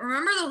 I mean,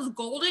 remember those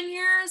golden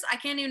years? I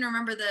can't even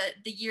remember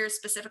the years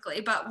specifically,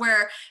 but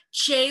where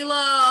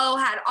J-Lo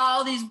had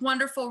all these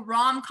wonderful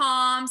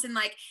rom-coms, and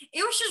like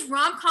it was just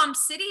rom-com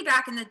city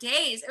back in the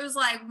days. It was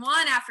like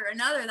one after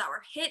another that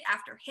were hit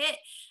after hit.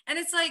 And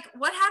it's like,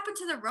 what happened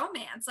to the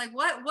romance? Like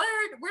where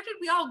did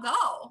we all go?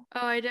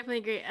 Oh, I definitely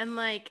agree. And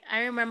like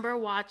I remember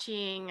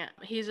watching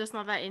He's Just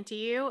Not That Into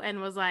You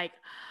and was like,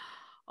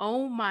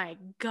 oh my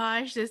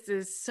gosh, this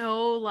is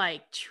so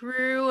like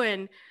true.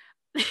 And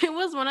it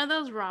was one of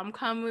those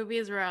rom-com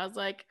movies where I was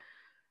like,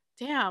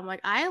 damn,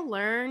 like I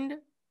learned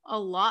a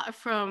lot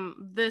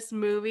from this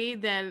movie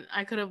than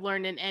I could have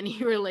learned in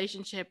any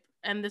relationship.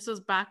 And this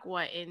was back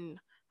in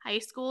high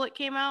school it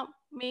came out,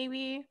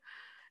 maybe.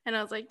 And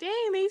I was like,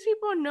 dang, these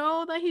people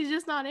know that he's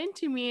just not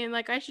into me. And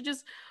like I should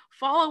just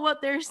follow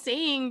what they're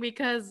saying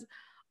because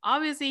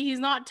obviously he's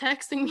not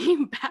texting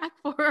me back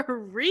for a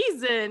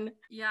reason.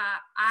 Yeah,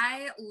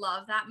 I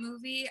love that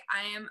movie.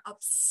 I am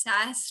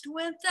obsessed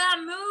with that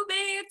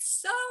movie.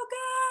 It's so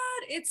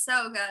good. It's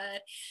so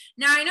good.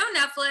 Now, I know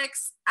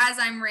Netflix, as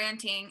I'm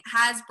ranting,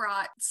 has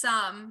brought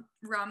some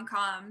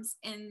rom-coms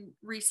in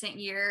recent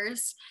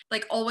years,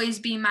 like Always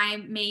Be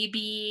My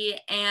Maybe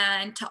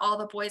and To All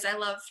the Boys I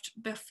Loved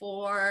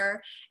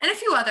Before, and a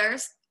few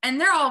others. And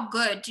they're all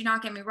good, do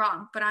not get me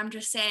wrong, but I'm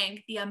just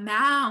saying the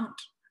amount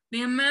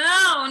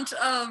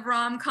of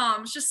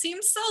rom-coms just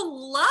seems so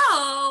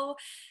low,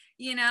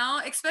 you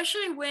know,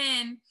 especially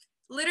when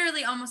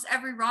literally almost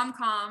every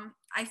rom-com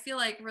I feel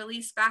like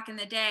released back in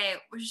the day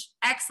was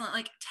excellent.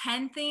 Like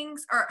 10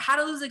 Things or How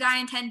to Lose a Guy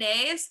in 10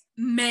 Days,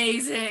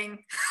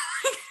 amazing.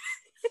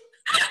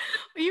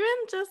 Even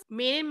just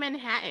Made in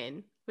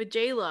Manhattan with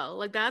J-Lo,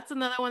 like that's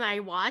another one I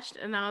watched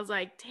and I was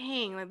like,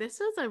 dang, like this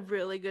is a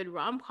really good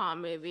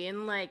rom-com movie.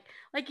 And like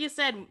you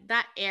said,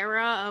 that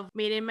era of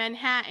Made in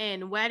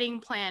Manhattan, Wedding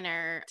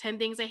Planner, 10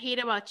 Things I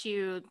Hate About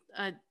You,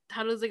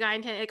 How to Lose a Guy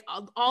in 10, like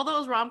all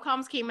those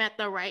rom-coms came at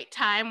the right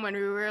time when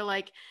we were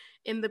like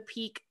in the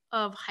peak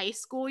of high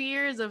school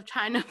years of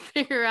trying to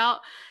figure out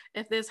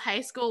if this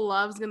high school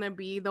love's gonna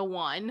be the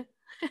one.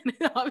 And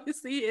it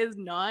obviously is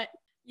not.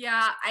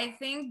 Yeah, I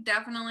think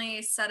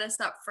definitely set us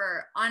up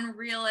for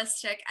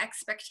unrealistic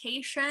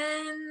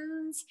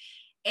expectations.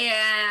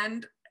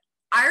 And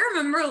I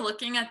remember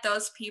looking at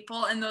those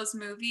people in those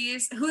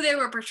movies, who they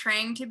were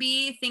portraying to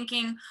be,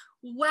 thinking,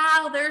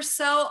 wow, they're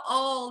so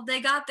old.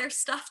 They got their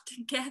stuff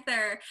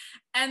together.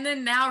 And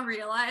then now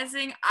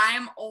realizing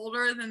I'm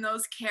older than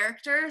those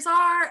characters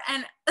are.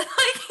 And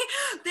like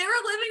they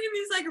were living in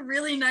these like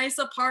really nice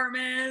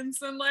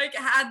apartments and like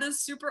had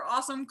this super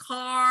awesome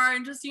car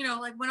and just, you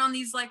know, like went on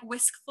these like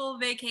wistful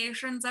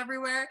vacations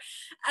everywhere.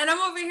 And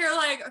I'm over here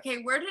like,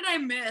 okay, where did I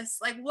miss?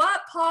 Like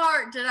what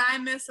part did I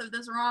miss of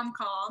this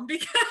rom-com?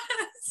 Because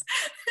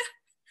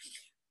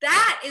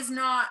that is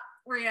not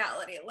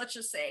reality, let's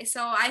just say.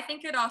 So I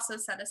think it also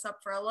set us up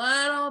for a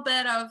little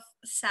bit of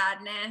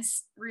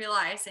sadness,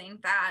 realizing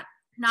that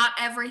not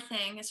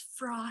everything is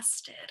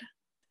frosted.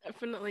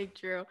 Definitely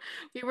true.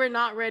 We were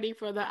not ready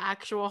for the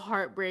actual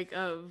heartbreak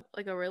of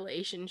like a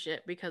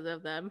relationship because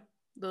of them,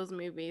 those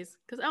movies.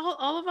 Because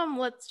all of them,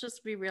 let's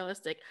just be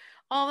realistic,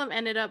 all of them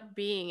ended up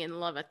being in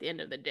love at the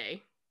end of the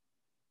day.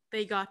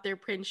 They got their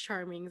Prince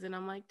Charmings, and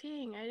I'm like,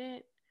 dang, I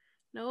didn't.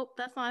 Nope,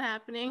 that's not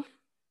happening.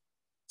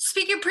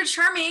 Speaking of Prince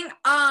Charming,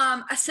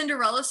 A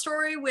Cinderella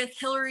Story with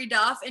Hilary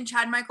Duff and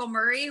Chad Michael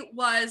Murray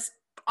was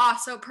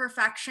also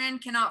perfection.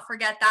 Cannot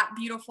forget that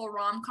beautiful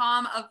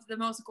rom-com of the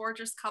most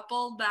gorgeous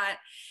couple that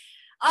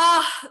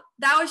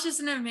was just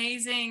an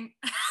amazing,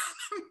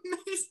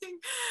 amazing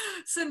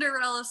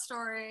Cinderella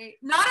story.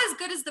 Not as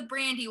good as the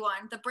Brandy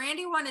one. The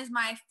Brandy one is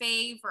my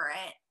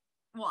favorite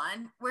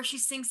one, where she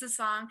sings the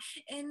song,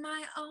 in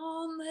my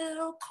own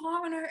little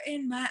corner,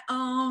 in my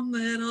own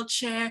little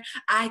chair,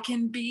 I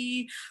can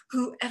be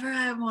whoever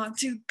I want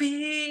to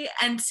be.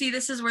 And see,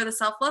 this is where the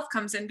self-love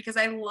comes in, because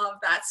I love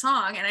that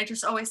song and I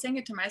just always sing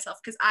it to myself,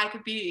 because I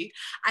could be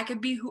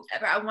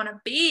whoever I want to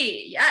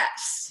be.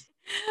 Yes.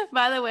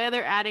 By the way,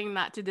 they're adding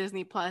that to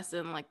Disney Plus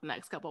in like the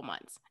next couple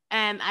months,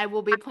 and I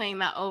will be playing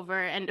that over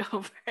and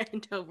over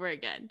and over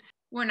again.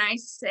 When I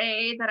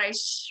say that I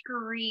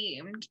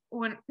screamed,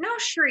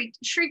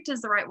 shrieked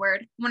is the right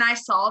word. When I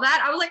saw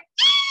that, I was like,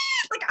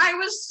 like I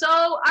was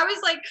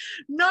like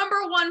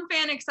number one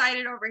fan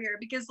excited over here,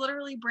 because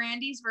literally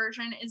Brandy's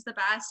version is the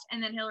best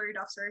and then Hilary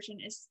Duff's version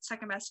is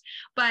second best.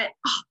 But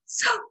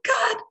so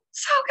good.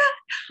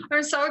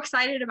 I'm so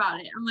excited about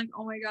it. I'm like,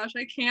 oh my gosh,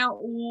 I can't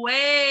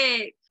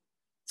wait.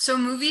 So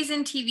movies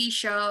and TV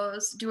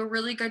shows do a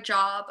really good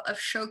job of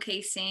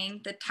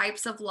showcasing the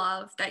types of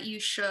love that you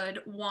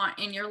should want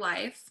in your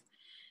life.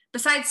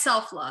 Besides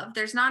self-love,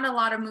 there's not a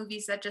lot of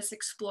movies that just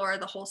explore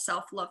the whole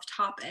self-love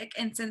topic.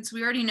 And since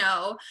we already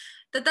know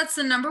that that's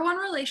the number one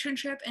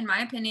relationship, in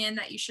my opinion,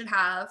 that you should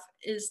have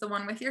is the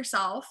one with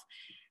yourself,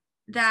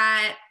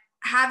 that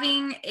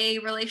having a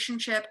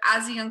relationship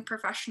as a young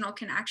professional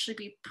can actually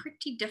be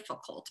pretty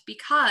difficult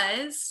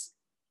because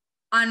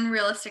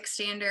unrealistic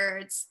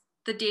standards,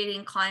 the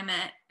dating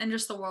climate, and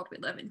just the world we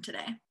live in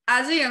today.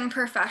 As a young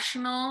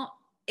professional,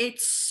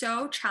 it's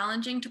so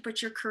challenging to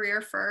put your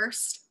career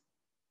first,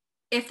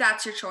 if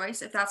that's your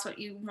choice, if that's what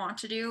you want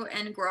to do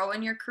and grow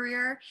in your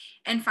career,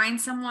 and find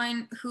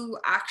someone who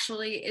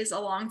actually is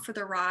along for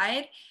the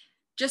ride.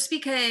 Just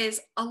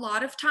because a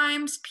lot of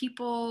times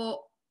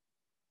people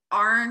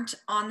aren't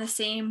on the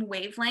same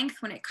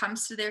wavelength when it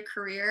comes to their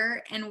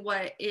career and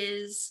what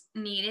is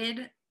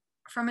needed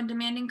from a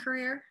demanding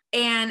career.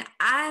 And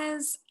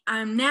as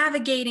I'm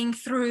navigating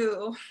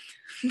through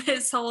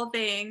this whole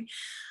thing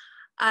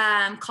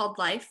called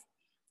life,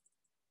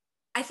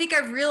 I think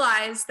I've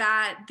realized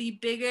that the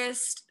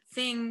biggest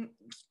thing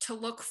to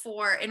look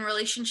for in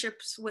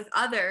relationships with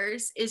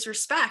others is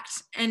respect.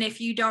 And if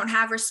you don't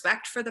have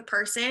respect for the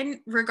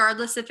person,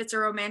 regardless if it's a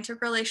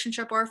romantic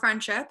relationship or a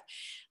friendship,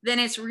 then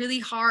it's really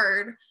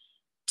hard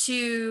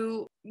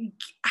to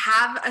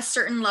have a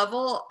certain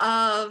level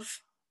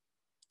of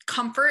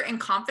comfort and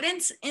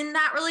confidence in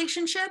that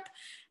relationship,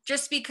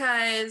 just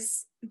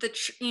because the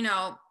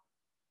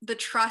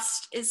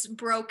trust is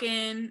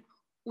broken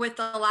with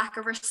the lack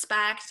of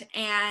respect.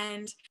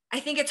 And I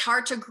think it's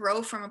hard to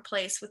grow from a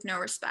place with no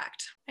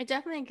respect. I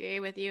definitely agree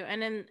with you.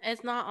 And then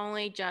it's not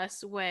only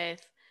just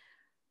with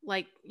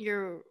like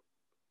your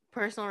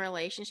personal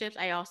relationships.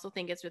 I also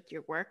think it's with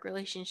your work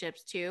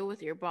relationships too,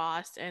 with your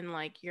boss and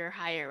like your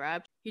higher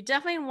up. you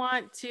definitely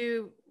want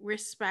to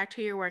respect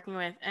who you're working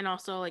with and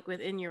also like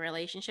within your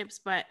relationships,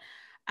 but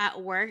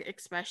at work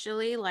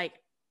especially, like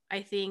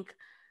I think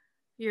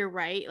you're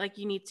right. Like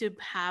you need to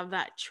have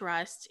that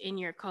trust in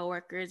your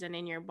coworkers and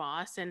in your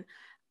boss, and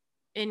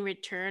in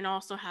return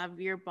also have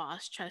your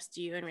boss trust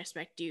you and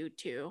respect you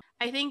too.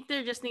 I think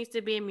there just needs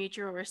to be a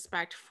mutual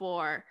respect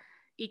for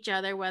each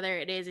other, whether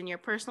it is in your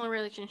personal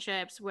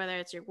relationships, whether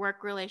it's your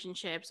work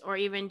relationships, or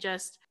even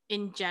just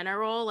in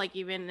general, like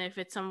even if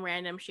it's some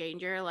random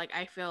stranger. Like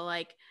I feel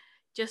like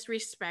just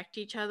respect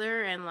each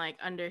other and like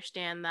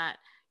understand that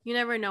you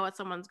never know what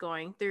someone's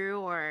going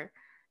through or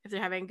if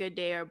they're having a good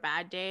day or a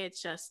bad day.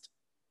 It's just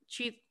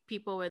treat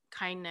people with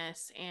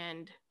kindness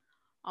and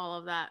all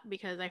of that,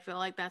 because I feel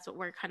like that's what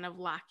we're kind of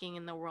lacking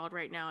in the world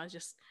right now, is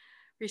just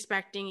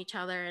respecting each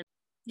other.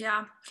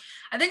 Yeah.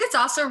 I think it's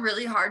also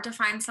really hard to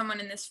find someone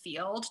in this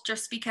field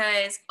just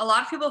because a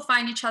lot of people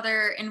find each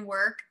other in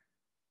work,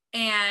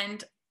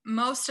 and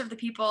most of the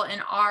people in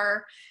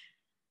our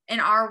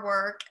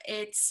work,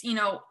 it's, you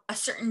know, a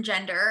certain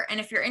gender. And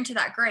if you're into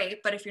that, great.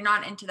 But if you're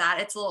not into that,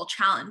 it's a little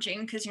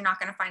challenging because you're not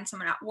going to find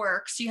someone at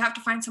work. So you have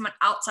to find someone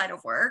outside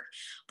of work.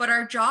 But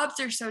our jobs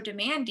are so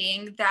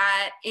demanding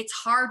that it's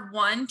hard,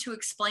 one, to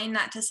explain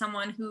that to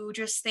someone who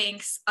just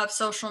thinks of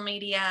social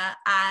media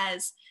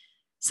as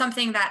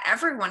something that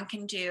everyone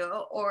can do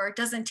or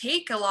doesn't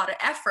take a lot of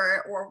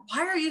effort, or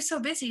why are you so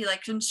busy,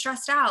 like I'm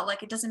stressed out,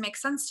 like it doesn't make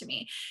sense to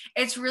me.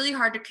 It's really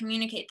hard to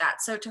communicate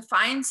that. So to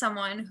find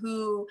someone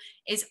who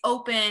is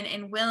open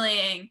and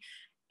willing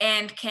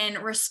and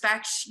can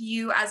respect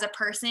you as a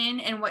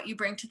person and what you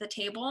bring to the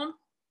table,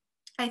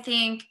 I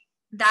think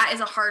that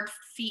is a hard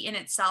feat in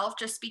itself,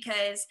 just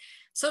because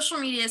social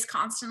media is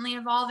constantly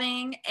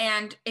evolving.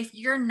 And if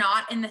you're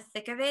not in the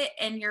thick of it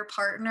and your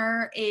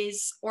partner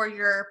is, or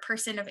your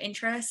person of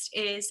interest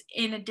is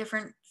in a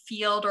different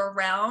field or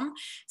realm,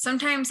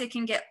 sometimes it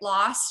can get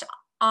lost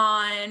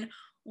on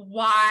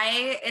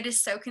why it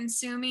is so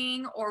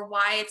consuming or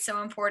why it's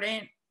so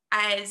important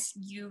as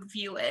you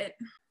view it.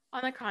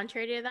 On the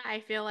contrary to that, I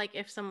feel like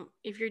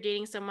if you're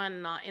dating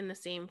someone not in the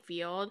same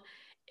field,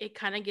 it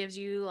kind of gives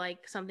you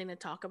like something to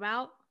talk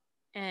about,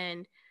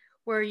 and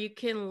where you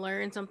can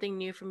learn something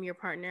new from your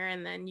partner,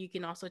 and then you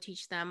can also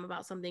teach them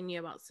about something new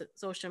about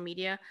social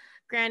media.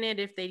 Granted,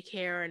 if they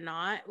care or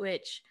not,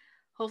 which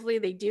hopefully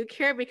they do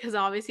care, because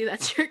obviously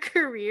that's your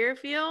career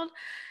field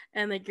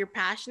and like you're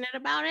passionate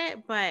about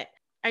it. But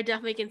I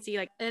definitely can see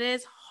like it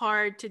is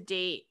hard to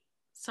date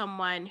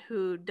someone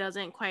who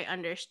doesn't quite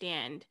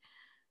understand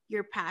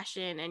your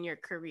passion and your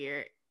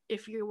career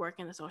if you work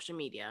in the social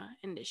media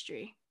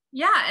industry.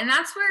 Yeah, and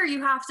that's where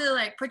you have to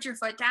like put your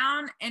foot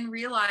down and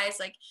realize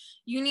like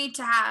you need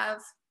to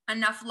have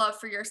enough love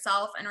for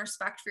yourself and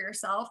respect for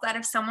yourself that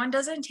if someone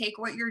doesn't take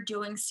what you're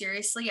doing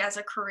seriously as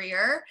a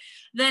career,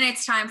 then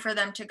it's time for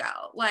them to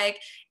go. Like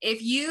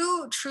if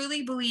you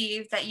truly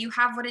believe that you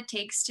have what it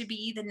takes to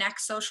be the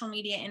next social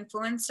media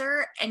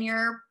influencer and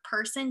your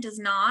person does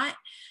not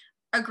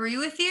agree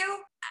with you,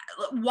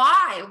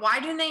 why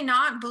do they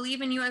not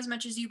believe in you as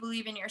much as you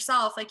believe in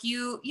yourself? Like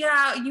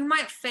yeah, you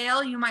might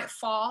fail, you might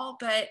fall,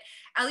 but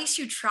at least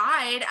you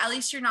tried. At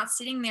least you're not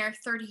sitting there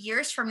 30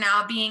 years from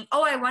now being,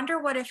 oh, I wonder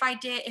what if I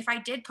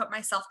did put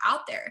myself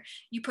out there.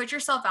 You put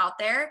yourself out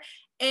there,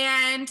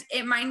 and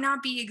it might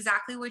not be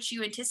exactly what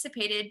you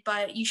anticipated,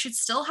 but you should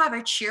still have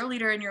a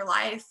cheerleader in your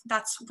life.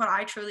 That's what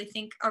I truly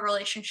think a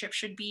relationship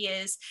should be,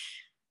 is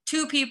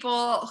two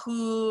people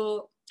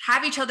who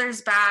have each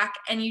other's back,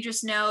 and you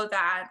just know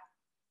that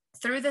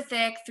through the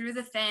thick, through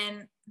the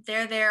thin,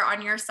 they're there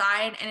on your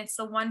side. And it's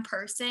the one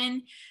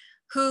person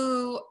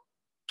who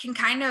can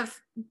kind of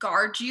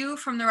guard you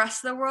from the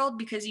rest of the world,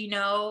 because you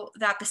know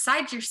that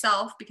besides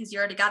yourself, because you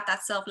already got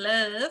that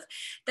self-love,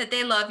 that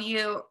they love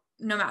you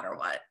no matter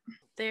what.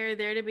 They're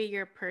there to be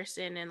your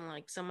person and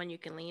like someone you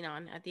can lean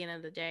on at the end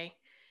of the day.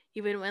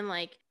 Even when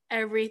like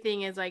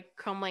everything is like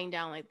crumbling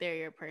down, like they're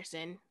your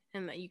person,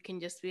 and that you can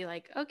just be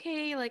like,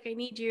 okay, like I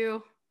need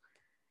you,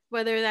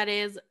 whether that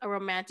is a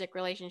romantic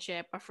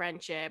relationship, a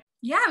friendship.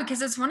 Yeah,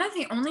 because it's one of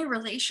the only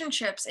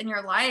relationships in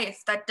your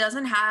life that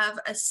doesn't have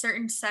a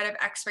certain set of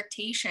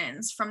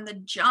expectations from the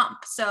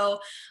jump. So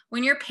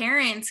when your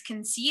parents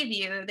conceive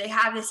you, they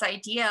have this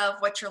idea of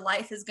what your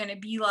life is going to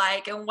be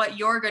like and what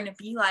you're going to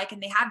be like.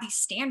 And they have these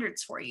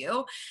standards for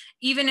you.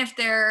 Even if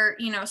they're,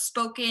 you know,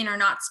 spoken or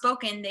not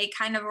spoken, they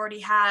kind of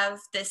already have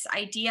this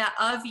idea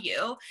of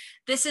you.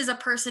 This is a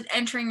person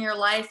entering your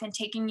life and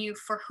taking you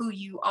for who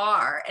you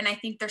are. And I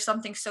think there's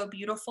something so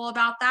beautiful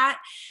about that.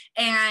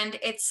 And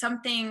it's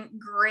something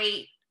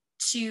great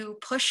to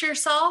push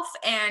yourself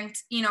and,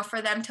 you know,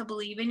 for them to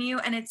believe in you.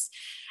 And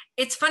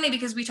it's funny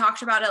because we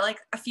talked about it like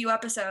a few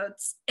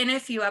episodes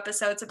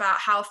about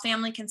how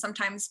family can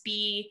sometimes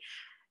be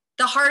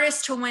the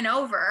hardest to win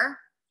over,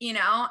 you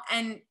know,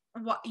 and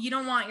what you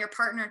don't want your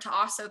partner to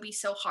also be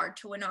so hard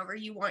to win over.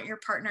 You want your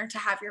partner to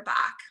have your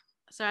back.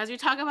 So as we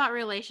talk about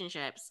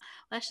relationships,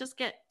 let's just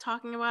get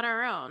talking about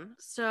our own.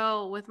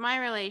 So with my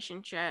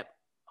relationship,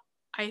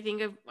 I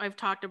think I've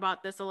talked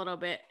about this a little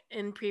bit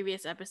in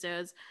previous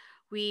episodes,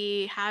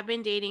 We have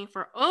been dating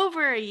for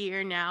over a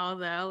year now,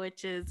 though,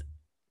 which is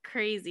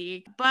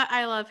crazy. But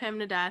I love him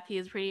to death. He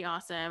is pretty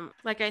awesome.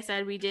 Like I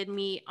said, we did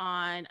meet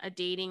on a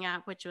dating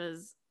app, which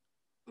was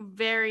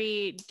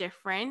very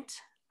different.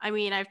 I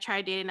mean, I've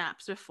tried dating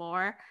apps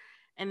before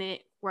and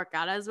it worked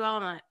out as well.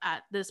 And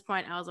at this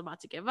point, I was about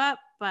to give up,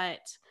 but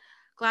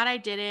glad I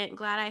didn't.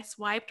 Glad I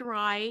swiped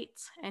right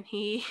and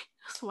he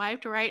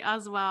swiped right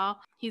as well.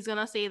 He's going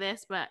to say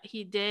this, but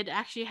he did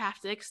actually have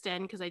to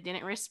extend because I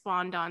didn't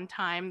respond on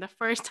time the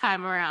first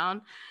time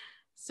around.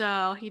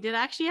 So he did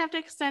actually have to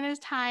extend his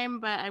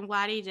time, but I'm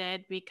glad he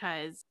did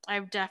because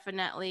I've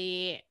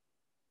definitely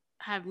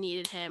have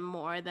needed him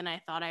more than I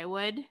thought I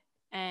would.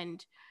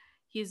 And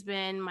he's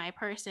been my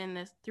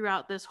person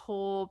throughout this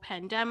whole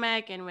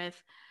pandemic and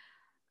with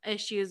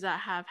issues that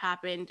have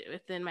happened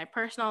within my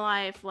personal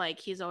life. Like,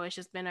 he's always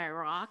just been a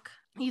rock.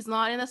 He's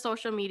not in the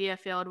social media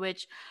field,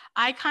 which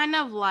I kind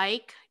of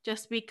like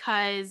just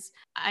because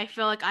I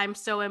feel like I'm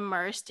so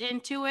immersed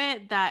into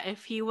it that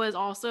if he was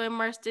also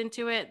immersed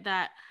into it,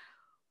 that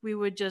we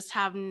would just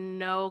have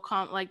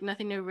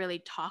nothing to really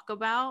talk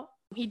about.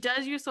 He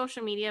does use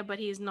social media, but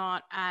he's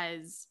not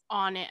as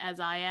on it as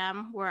I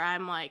am, where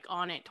I'm like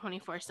on it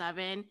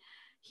 24/7.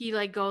 He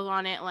like goes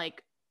on it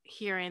like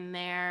here and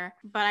there,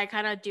 but I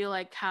kind of do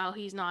like how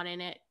he's not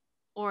in it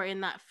or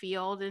in that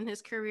field in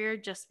his career,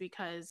 just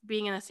because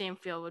being in the same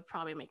field would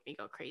probably make me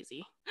go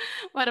crazy.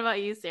 What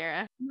about you,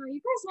 Sarah? No, you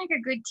guys make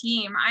a good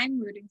team. I'm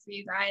rooting for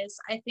you guys.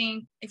 I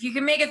think if you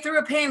can make it through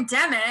a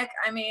pandemic,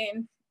 I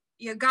mean,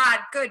 you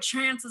got good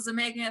chances of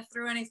making it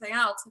through anything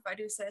else, if I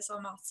do say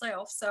so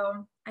myself.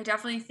 So I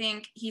definitely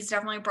think he's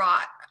definitely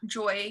brought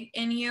joy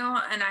in you,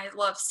 and I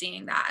love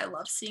seeing that. I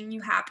love seeing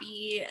you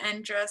happy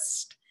and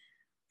just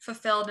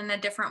fulfilled in a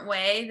different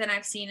way than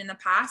I've seen in the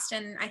past,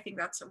 and I think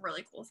that's a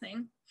really cool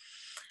thing.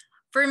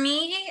 For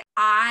me,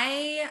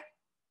 I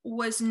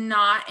was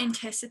not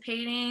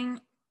anticipating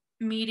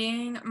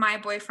meeting my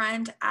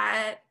boyfriend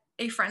at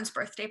a friend's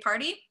birthday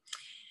party.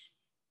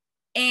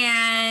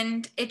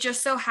 And it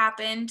just so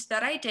happened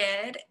that I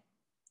did.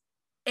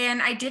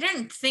 And I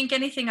didn't think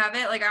anything of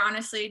it. Like, I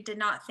honestly did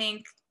not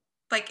think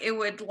like it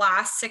would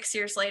last 6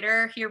 years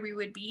later. Here we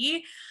would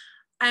be.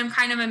 I'm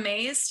kind of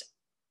amazed.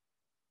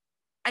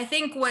 I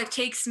think what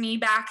takes me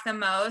back the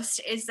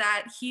most is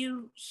that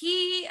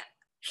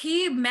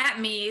he met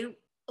me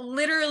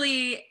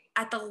literally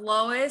at the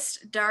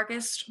lowest,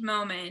 darkest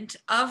moment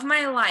of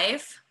my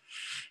life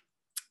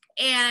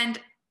and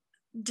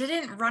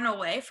didn't run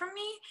away from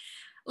me.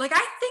 Like,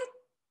 I think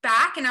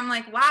back and I'm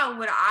like, wow,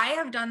 would I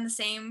have done the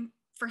same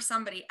for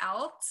somebody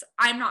else?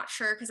 I'm not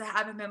sure because I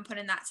haven't been put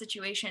in that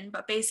situation.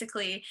 But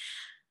basically,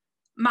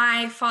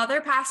 my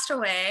father passed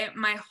away.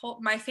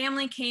 My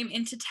family came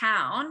into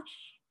town,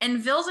 and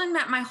Vilden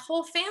met my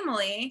whole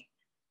family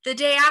the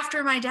day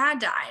after my dad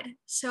died.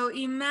 So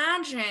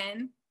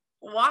imagine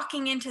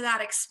walking into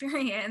that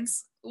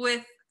experience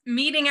with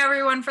meeting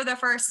everyone for the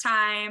first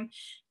time.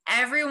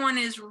 Everyone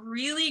is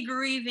really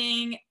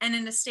grieving and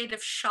in a state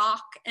of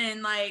shock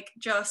and like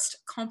just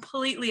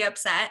completely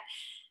upset.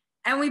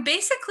 And we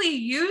basically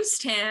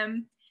used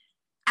him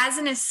as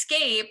an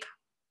escape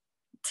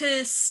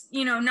to,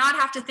 not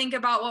have to think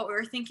about what we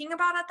were thinking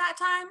about at that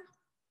time.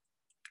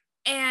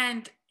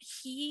 And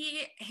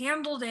he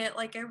handled it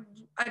like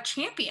a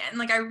champion.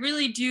 Like, I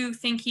really do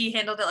think he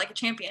handled it like a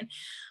champion.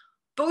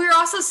 But we were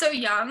also so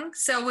young.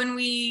 So when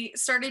we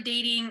started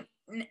dating,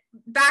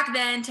 back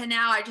then to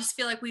now, I just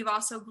feel like we've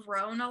also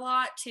grown a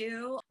lot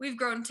too. We've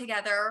grown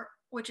together,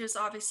 which is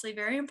obviously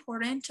very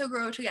important to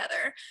grow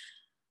together.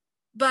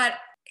 But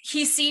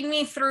he's seen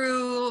me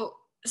through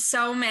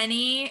so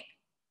many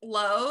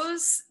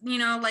lows,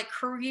 like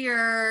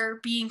career,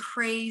 being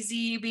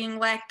crazy, being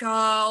let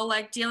go,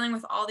 like dealing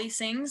with all these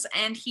things.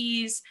 And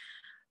he's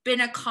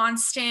been a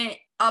constant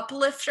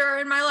uplifter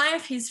in my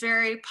life. He's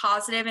very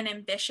positive and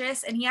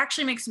ambitious, and he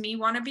actually makes me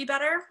want to be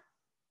better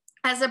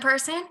as a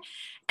person.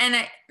 And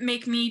it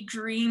make me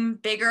dream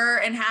bigger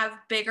and have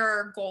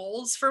bigger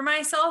goals for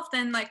myself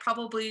than like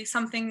probably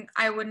something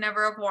I would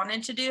never have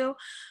wanted to do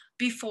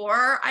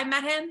before I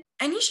met him.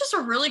 And he's just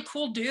a really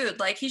cool dude.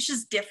 Like, he's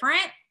just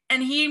different,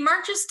 and he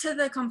marches to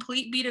the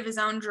complete beat of his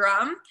own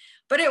drum,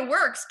 but it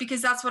works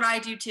because that's what I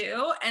do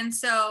too. And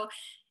so,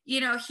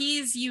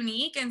 he's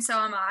unique and so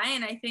am I.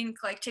 And I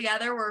think like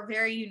together we're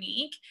very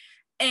unique.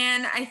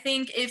 And I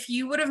think if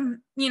you would have,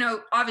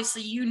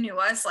 obviously you knew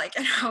us like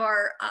in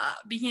our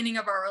beginning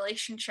of our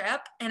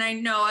relationship. And I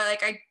know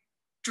I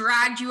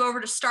dragged you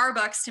over to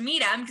Starbucks to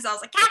meet him because I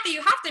was like, Kathy,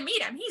 you have to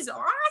meet him. He's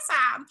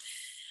awesome.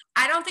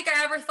 I don't think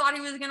I ever thought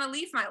he was going to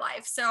leave my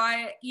life. So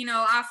I,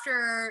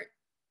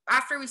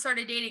 after we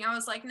started dating, I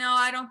was like, no,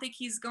 I don't think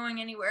he's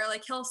going anywhere.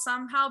 Like, he'll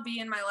somehow be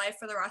in my life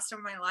for the rest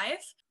of my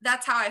life.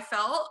 That's how I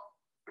felt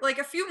like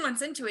a few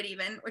months into it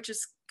even, which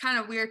is kind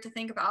of weird to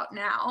think about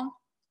now.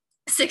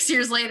 6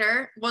 years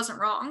later, wasn't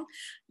wrong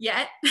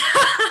yet.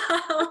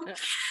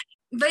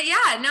 But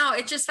yeah, no,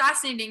 it's just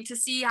fascinating to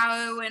see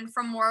how it went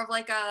from more of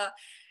like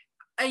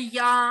a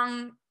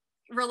young,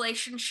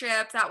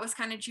 relationship that was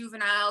kind of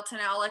juvenile to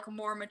now like a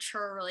more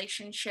mature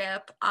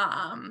relationship,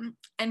 and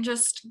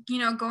just, you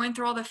know, going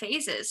through all the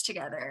phases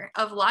together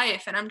of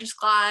life. And I'm just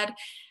glad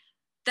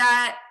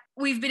that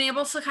we've been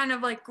able to kind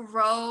of like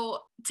grow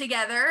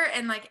together,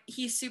 and like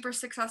he's super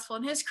successful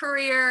in his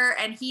career,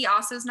 and he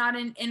also is not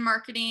in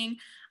marketing.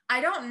 I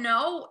don't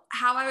know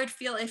how I would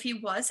feel if he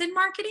was in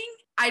marketing.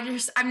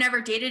 I've never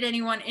dated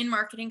anyone in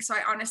marketing, so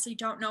I honestly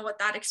don't know what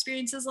that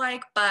experience is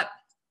like, but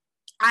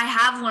I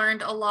have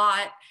learned a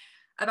lot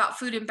about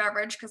food and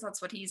beverage because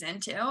that's what he's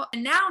into.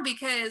 And now,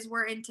 because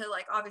we're into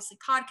like obviously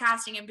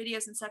podcasting and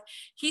videos and stuff,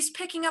 he's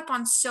picking up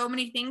on so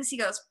many things. He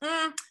goes,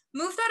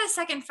 move that a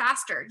second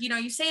faster. You know,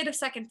 you say it a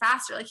second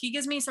faster. Like, he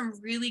gives me some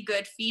really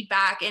good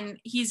feedback, and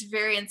he's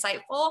very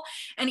insightful.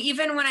 And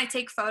even when I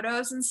take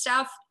photos and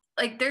stuff,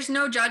 like, there's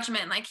no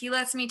judgment. Like, he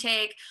lets me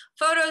take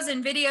photos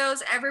and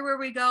videos everywhere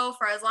we go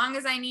for as long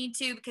as I need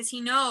to, because he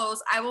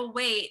knows I will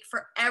wait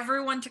for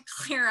everyone to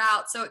clear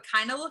out, so it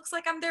kind of looks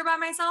like I'm there by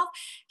myself.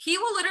 He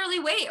will literally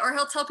wait, or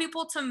he'll tell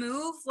people to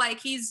move. Like,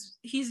 he's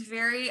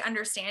very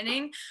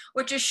understanding,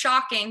 which is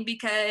shocking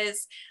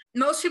because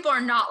most people are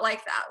not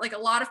like that. Like, a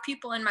lot of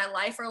people in my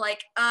life are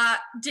like,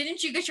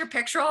 didn't you get your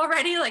picture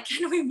already? Like,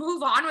 can we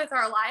move on with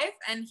our life?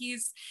 And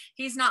he's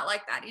not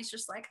like that. He's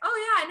just like,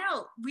 oh yeah, I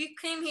know, we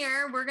came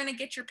here, we're going to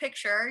get your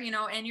picture, you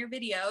know, and your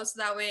video,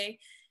 so that way,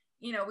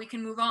 you know, we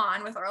can move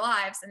on with our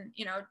lives, and,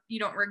 you know, you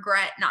don't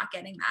regret not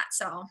getting that.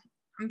 So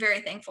I'm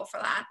very thankful for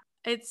that.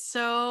 It's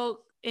so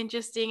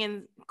interesting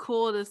and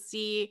cool to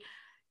see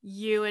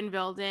you and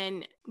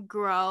Vilden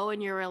grow in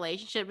your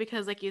relationship,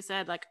 because like you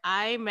said, like,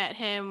 I met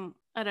him,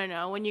 I don't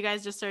know, when you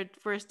guys just started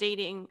first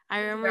dating. I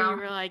remember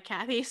you were like,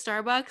 Kathy,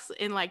 Starbucks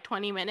in like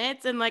 20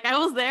 minutes. And like, I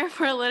was there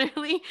for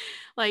literally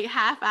like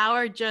half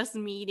hour just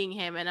meeting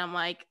him. And I'm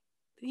like,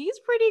 he's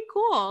pretty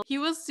cool. He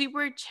was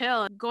super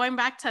chill. Going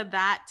back to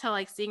that, to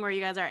like seeing where you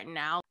guys are at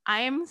now,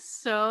 I am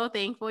so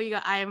thankful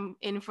I'm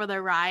in for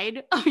the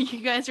ride of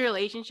you guys'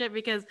 relationship,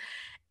 because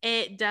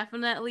it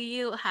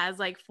definitely has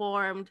like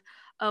formed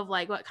of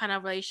like what kind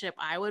of relationship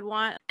I would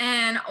want.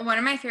 And one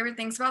of my favorite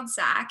things about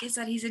Zach is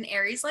that he's an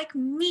Aries like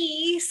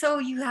me. So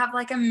you have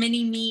like a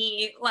mini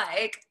me,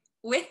 like,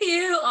 with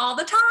you all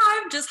the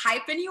time, just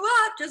hyping you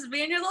up, just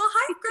being your little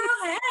hype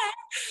girl. Hey.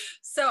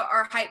 So,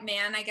 or hype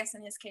man, I guess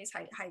in his case,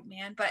 hype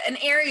man, but an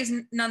Aries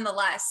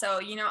nonetheless.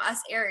 So, you know, us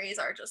Aries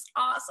are just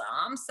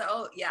awesome.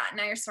 So yeah,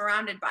 now you're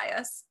surrounded by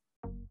us.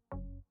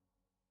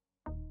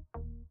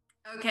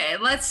 Okay,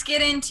 let's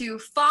get into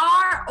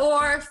far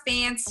or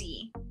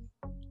fancy.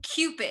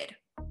 Cupid,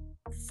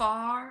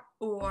 far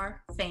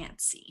or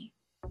fancy?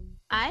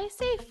 I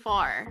say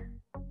far,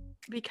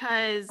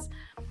 because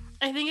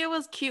I think it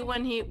was cute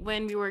when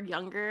we were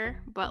younger,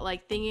 but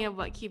like thinking of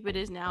what Cupid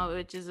is now,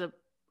 which is a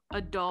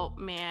adult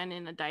man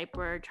in a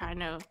diaper trying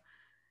to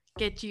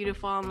get you to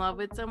fall in love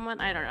with someone,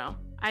 I don't know.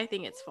 I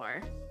think it's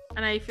far.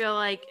 And I feel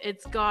like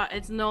it's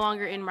no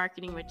longer in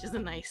marketing, which is a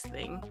nice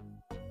thing.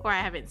 Or I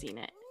haven't seen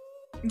it.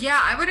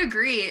 Yeah, I would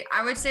agree.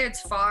 I would say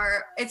it's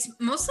far. It's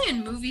mostly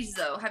in movies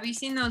though. Have you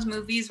seen those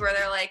movies where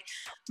they're like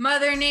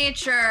Mother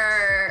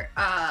Nature,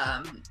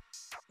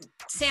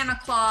 Santa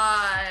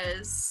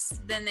Claus,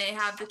 then they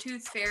have the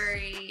Tooth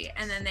Fairy,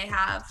 and then they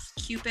have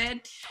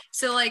Cupid.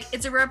 So like,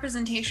 it's a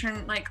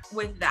representation like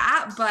with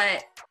that,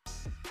 but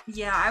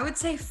yeah, I would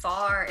say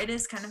far. It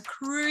is kind of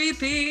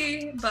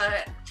creepy,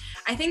 but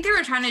I think they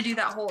were trying to do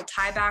that whole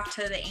tie back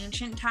to the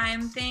ancient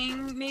time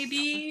thing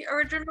maybe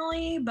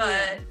originally,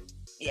 but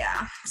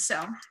yeah,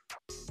 so.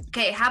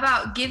 Okay, how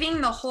about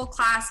giving the whole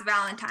class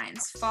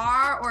Valentine's,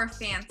 far or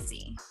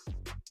fancy?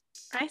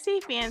 I say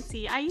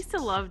fancy. I used to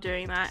love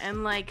doing that,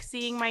 and like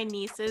seeing my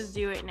nieces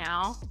do it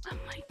now, I'm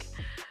like,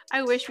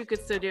 I wish we could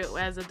still do it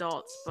as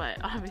adults, but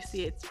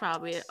obviously it's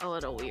probably a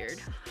little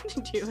weird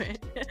to do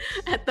it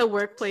at the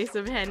workplace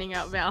of handing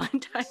out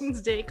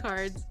Valentine's Day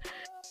cards.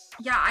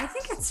 Yeah, I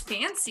think it's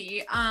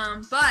fancy,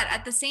 but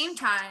at the same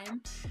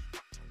time,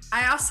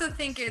 I also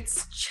think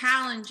it's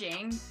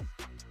challenging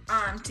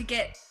to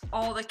get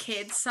all the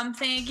kids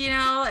something, you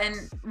know,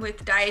 and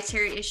with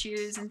dietary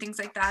issues and things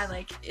like that,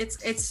 like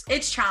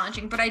it's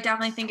challenging, but I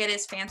definitely think it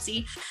is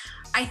fancy.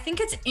 I think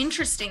it's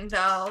interesting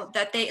though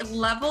that they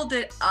leveled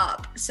it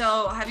up.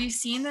 So have you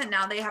seen that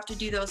now they have to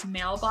do those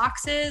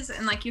mailboxes,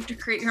 and like you have to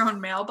create your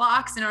own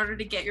mailbox in order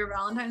to get your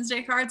Valentine's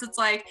Day cards? It's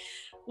like,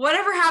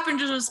 whatever happened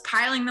to just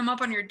piling them up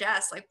on your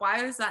desk? Like,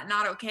 why is that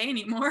not okay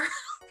anymore?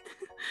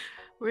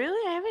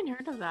 Really? I haven't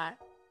heard of that.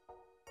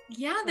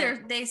 Yeah,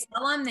 they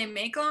sell them, they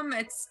make them.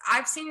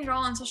 I've seen it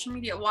all on social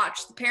media.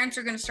 Watch, the parents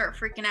are gonna start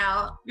freaking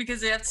out because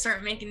they have to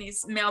start making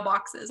these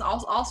mailboxes.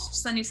 I'll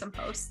send you some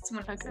posts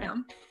when I see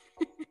them.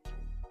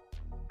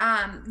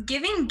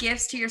 Giving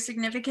gifts to your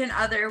significant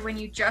other when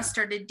you just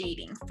started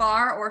dating,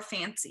 far or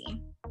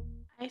fancy?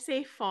 I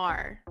say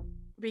far,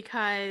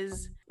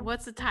 because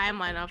what's the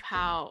timeline of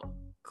how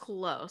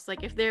close?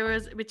 Like, if there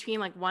was between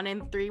like 1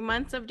 and 3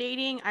 months of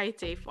dating, I'd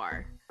say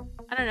far.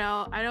 I don't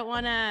know. I don't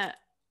want to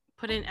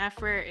put an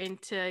effort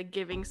into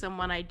giving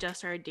someone I just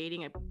started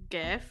dating a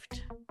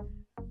gift,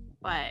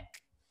 but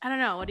I don't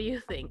know. What do you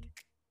think?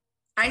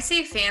 I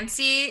say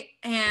fancy,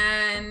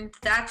 and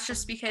that's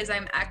just because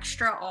I'm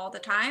extra all the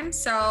time.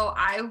 So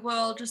I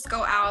will just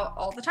go out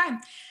all the time.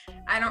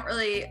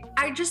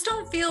 I just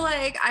don't feel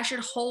like I should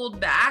hold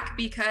back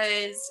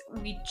because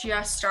we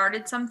just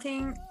started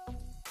something.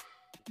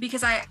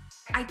 Because I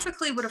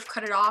typically would have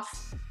cut it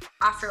off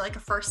after like a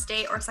first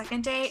date or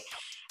second date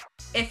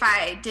if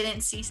I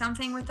didn't see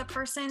something with the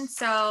person.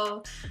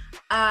 So,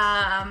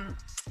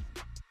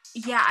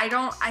 yeah,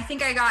 I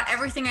think I got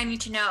everything I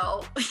need to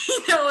know,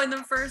 in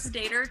the first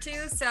date or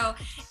two. So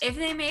if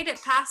they made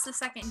it past the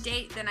second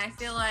date, then I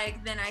feel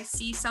like then I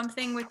see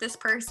something with this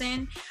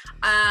person.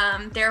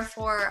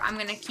 Therefore, I'm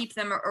going to keep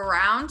them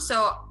around.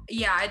 So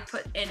yeah, I'd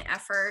put in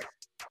effort,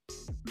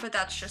 but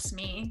that's just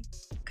me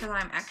because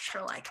I'm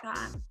extra like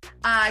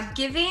that.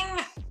 Giving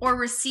or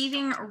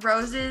receiving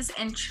roses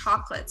and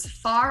chocolates,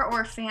 far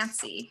or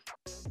fancy?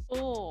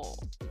 Oh,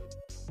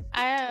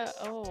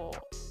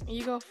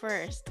 you go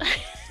first.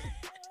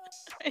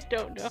 I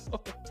don't know.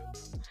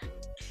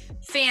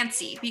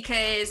 Fancy,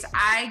 because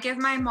I give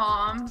my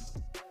mom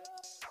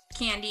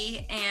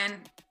candy and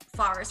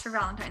flowers for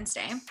Valentine's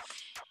Day.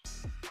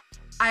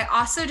 I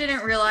also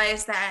didn't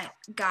realize that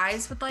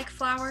guys would like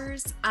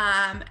flowers.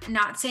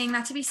 Not saying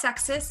that to be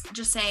sexist,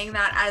 just saying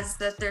that as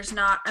that there's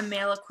not a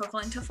male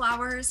equivalent to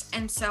flowers.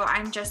 And so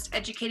I'm just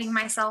educating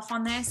myself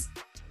on this.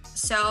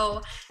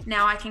 So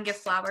now I can give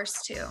flowers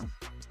too.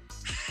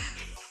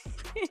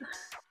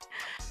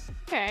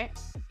 Okay.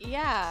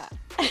 Yeah.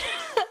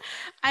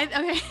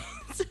 Okay.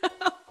 So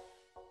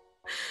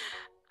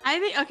I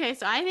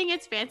think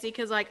it's fancy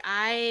because like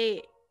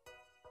I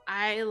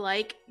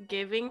like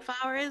giving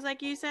flowers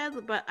like you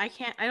said, but I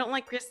don't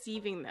like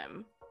receiving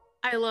them.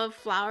 I love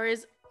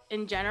flowers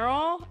in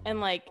general, and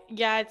like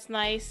yeah, it's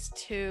nice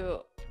to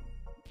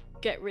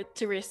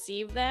to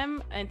receive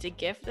them and to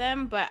gift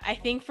them, but I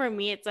think for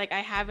me it's like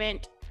I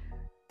haven't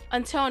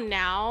until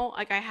now,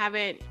 like I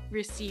haven't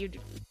received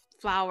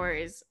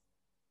flowers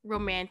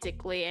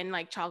romantically and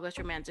like chocolates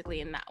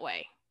romantically in that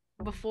way.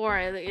 Before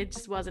it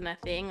just wasn't a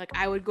thing. Like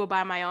I would go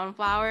buy my own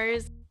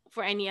flowers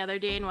for any other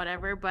day and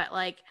whatever, but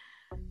like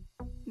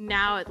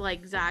now it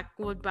like Zach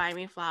would buy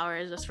me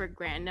flowers just for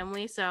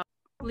randomly. So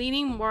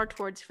leaning more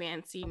towards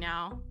fancy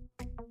now.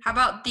 How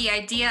about the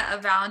idea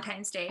of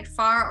Valentine's Day,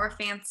 far or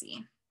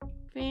fancy?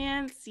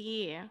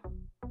 Fancy.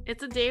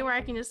 It's a day where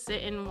I can just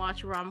sit and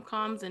watch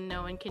rom-coms and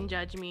no one can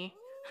judge me.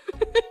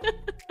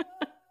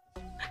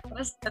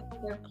 That's a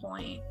good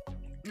point.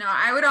 No,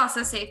 I would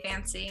also say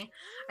fancy.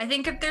 I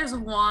think if there's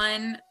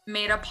one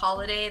made-up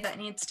holiday that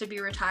needs to be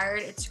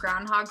retired, it's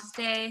Groundhog's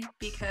Day,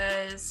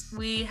 because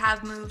we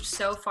have moved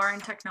so far in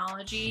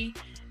technology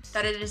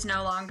that it is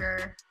no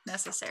longer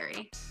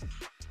necessary.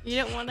 You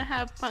don't want to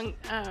have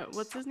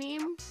what's his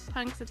name?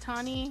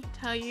 Punxsutawney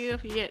tell you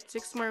if you get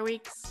 6 more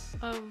weeks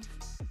of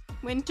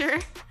winter?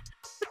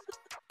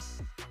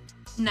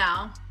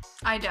 No,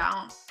 I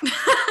don't.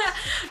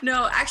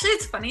 No, actually,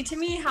 it's funny to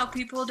me how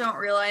people don't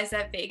realize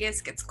that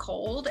Vegas gets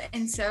cold.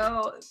 And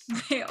so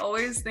they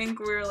always think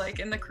we're like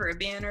in the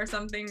Caribbean or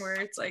something where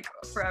it's like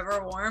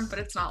forever warm, but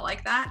it's not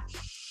like that.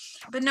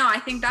 But no, I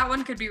think that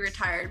one could be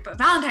retired. But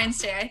Valentine's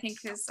Day, I think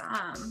is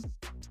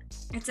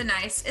it's a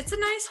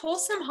nice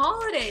wholesome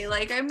holiday.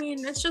 Like, I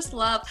mean, it's just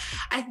love.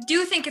 I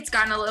do think it's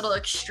gotten a little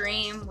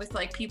extreme with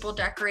like people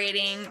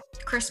decorating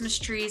Christmas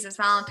trees as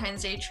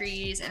Valentine's Day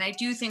trees. And I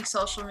do think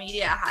social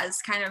media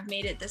has kind of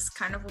made it this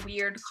kind of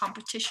weird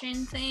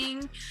competition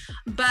thing.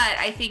 But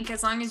I think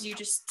as long as you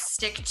just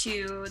stick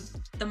to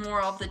the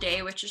moral of the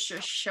day, which is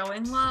just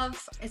showing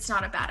love, it's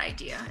not a bad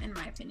idea, in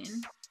my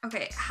opinion.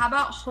 Okay, how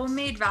about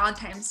homemade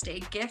Valentine's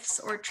Day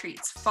gifts or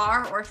treats,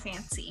 far or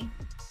fancy?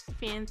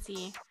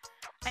 Fancy.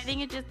 I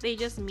think they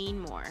just mean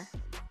more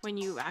when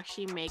you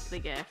actually make the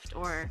gift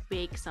or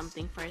bake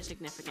something for a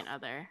significant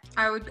other.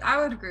 I would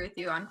agree with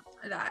you on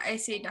that. I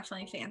say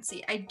definitely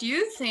fancy. I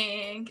do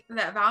think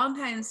that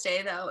Valentine's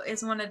Day though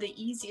is one of the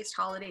easiest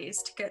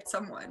holidays to get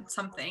someone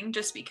something,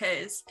 just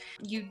because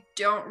you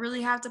don't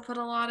really have to put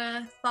a lot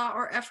of thought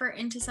or effort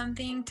into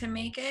something to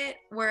make it,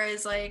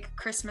 whereas like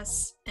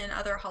Christmas and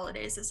other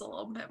holidays is a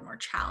little bit more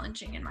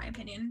challenging in my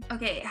opinion.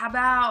 Okay, how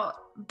about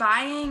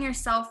buying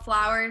yourself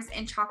flowers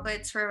and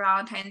chocolates for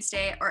Valentine's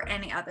Day or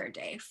any other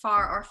day,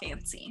 far or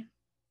fancy?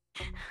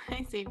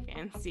 I say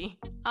fancy.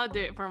 I'll do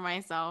it for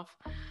myself.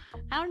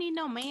 I don't need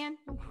no man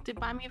to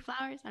buy me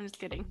flowers. I'm just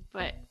kidding,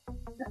 but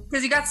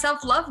because you got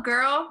self-love,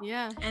 girl.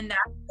 Yeah, and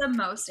that's the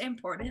most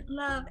important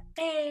love.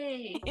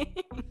 Hey.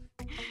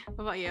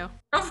 What about you?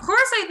 Of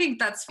course I think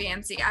that's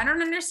fancy. I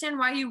don't understand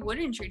why you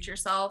wouldn't treat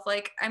yourself.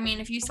 Like, I mean,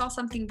 if you saw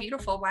something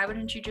beautiful, why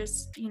wouldn't you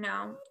just,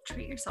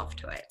 treat yourself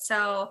to it?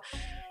 So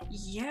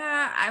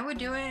yeah, I would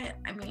do it.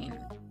 I mean,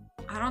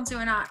 I don't see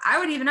why not. I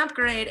would even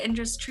upgrade and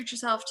just treat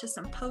yourself to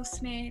some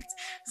Postmates,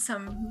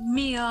 some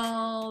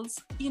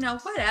meals,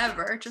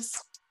 whatever. Just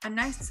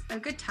a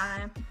good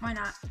time. Why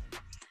not?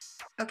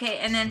 Okay,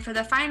 and then for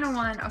the final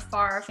one of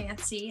far or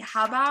fancy,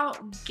 how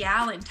about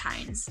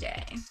Galentine's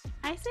Day?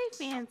 I say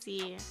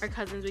fancy. Our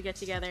cousins would get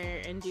together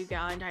and do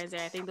Galentine's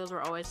Day. I think those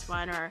were always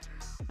fun. Or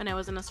when I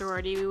was in a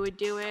sorority, we would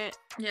do it.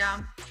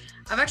 Yeah.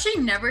 I've actually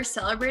never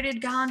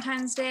celebrated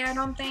Valentine's Day, I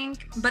don't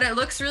think, but it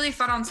looks really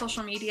fun on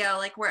social media,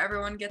 like where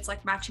everyone gets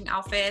like matching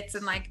outfits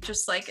and like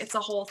just like it's a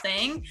whole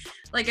thing.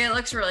 Like it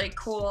looks really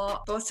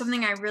cool. But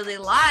something I really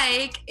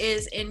like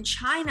is in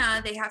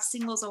China, they have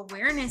Singles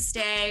Awareness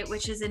Day,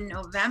 which is in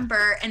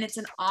November, and it's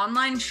an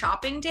online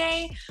shopping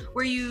day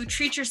where you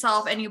treat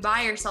yourself and you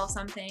buy yourself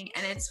something,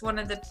 and it's one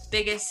of the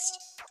biggest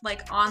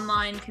like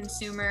online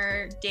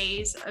consumer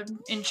days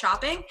in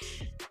shopping.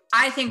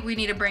 I think we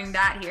need to bring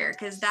that here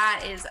because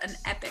that is an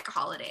epic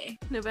holiday.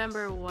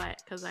 November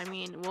what? Because I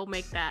mean, we'll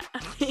make that a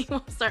thing.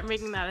 We'll start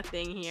making that a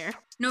thing here.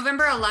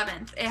 November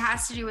 11th. It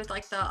has to do with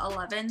like the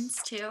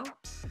 11s too.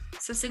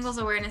 So Singles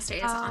Awareness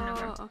Day is on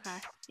November. Okay.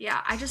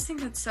 Yeah, I just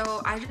think that's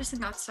so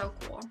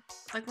cool.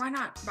 Like, why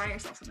not buy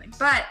yourself something?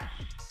 But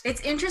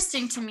it's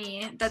interesting to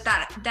me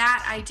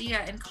that idea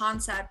and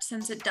concept,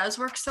 since it does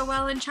work so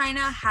well in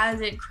China,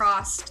 hasn't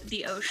crossed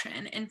the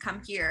ocean and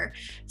come here.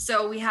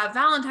 So we have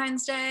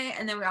Valentine's Day,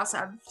 and then we also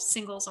have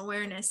Singles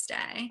Awareness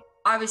Day.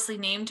 Obviously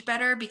named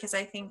better because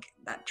I think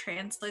that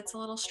translates a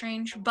little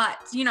strange, but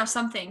you know,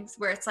 some things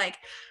where it's like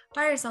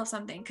buy yourself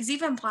something. Because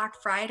even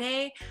Black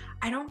Friday,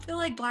 I don't feel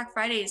like Black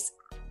Friday is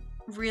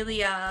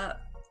really a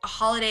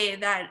holiday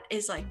that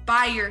is like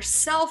buy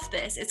yourself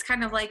this. It's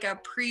kind of like a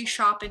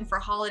pre-shopping for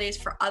holidays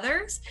for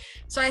others.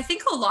 So I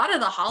think a lot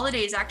of the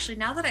holidays, actually,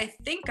 now that I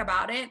think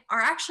about it,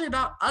 are actually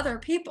about other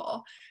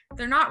people.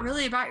 They're not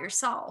really about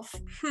yourself.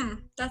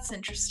 That's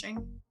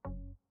interesting.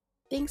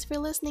 Thanks for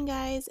listening,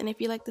 guys. And if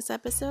you like this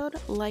episode,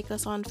 like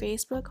us on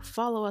Facebook,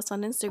 follow us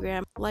on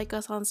Instagram, like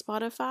us on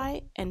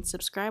Spotify, and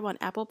subscribe on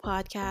Apple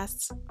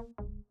Podcasts.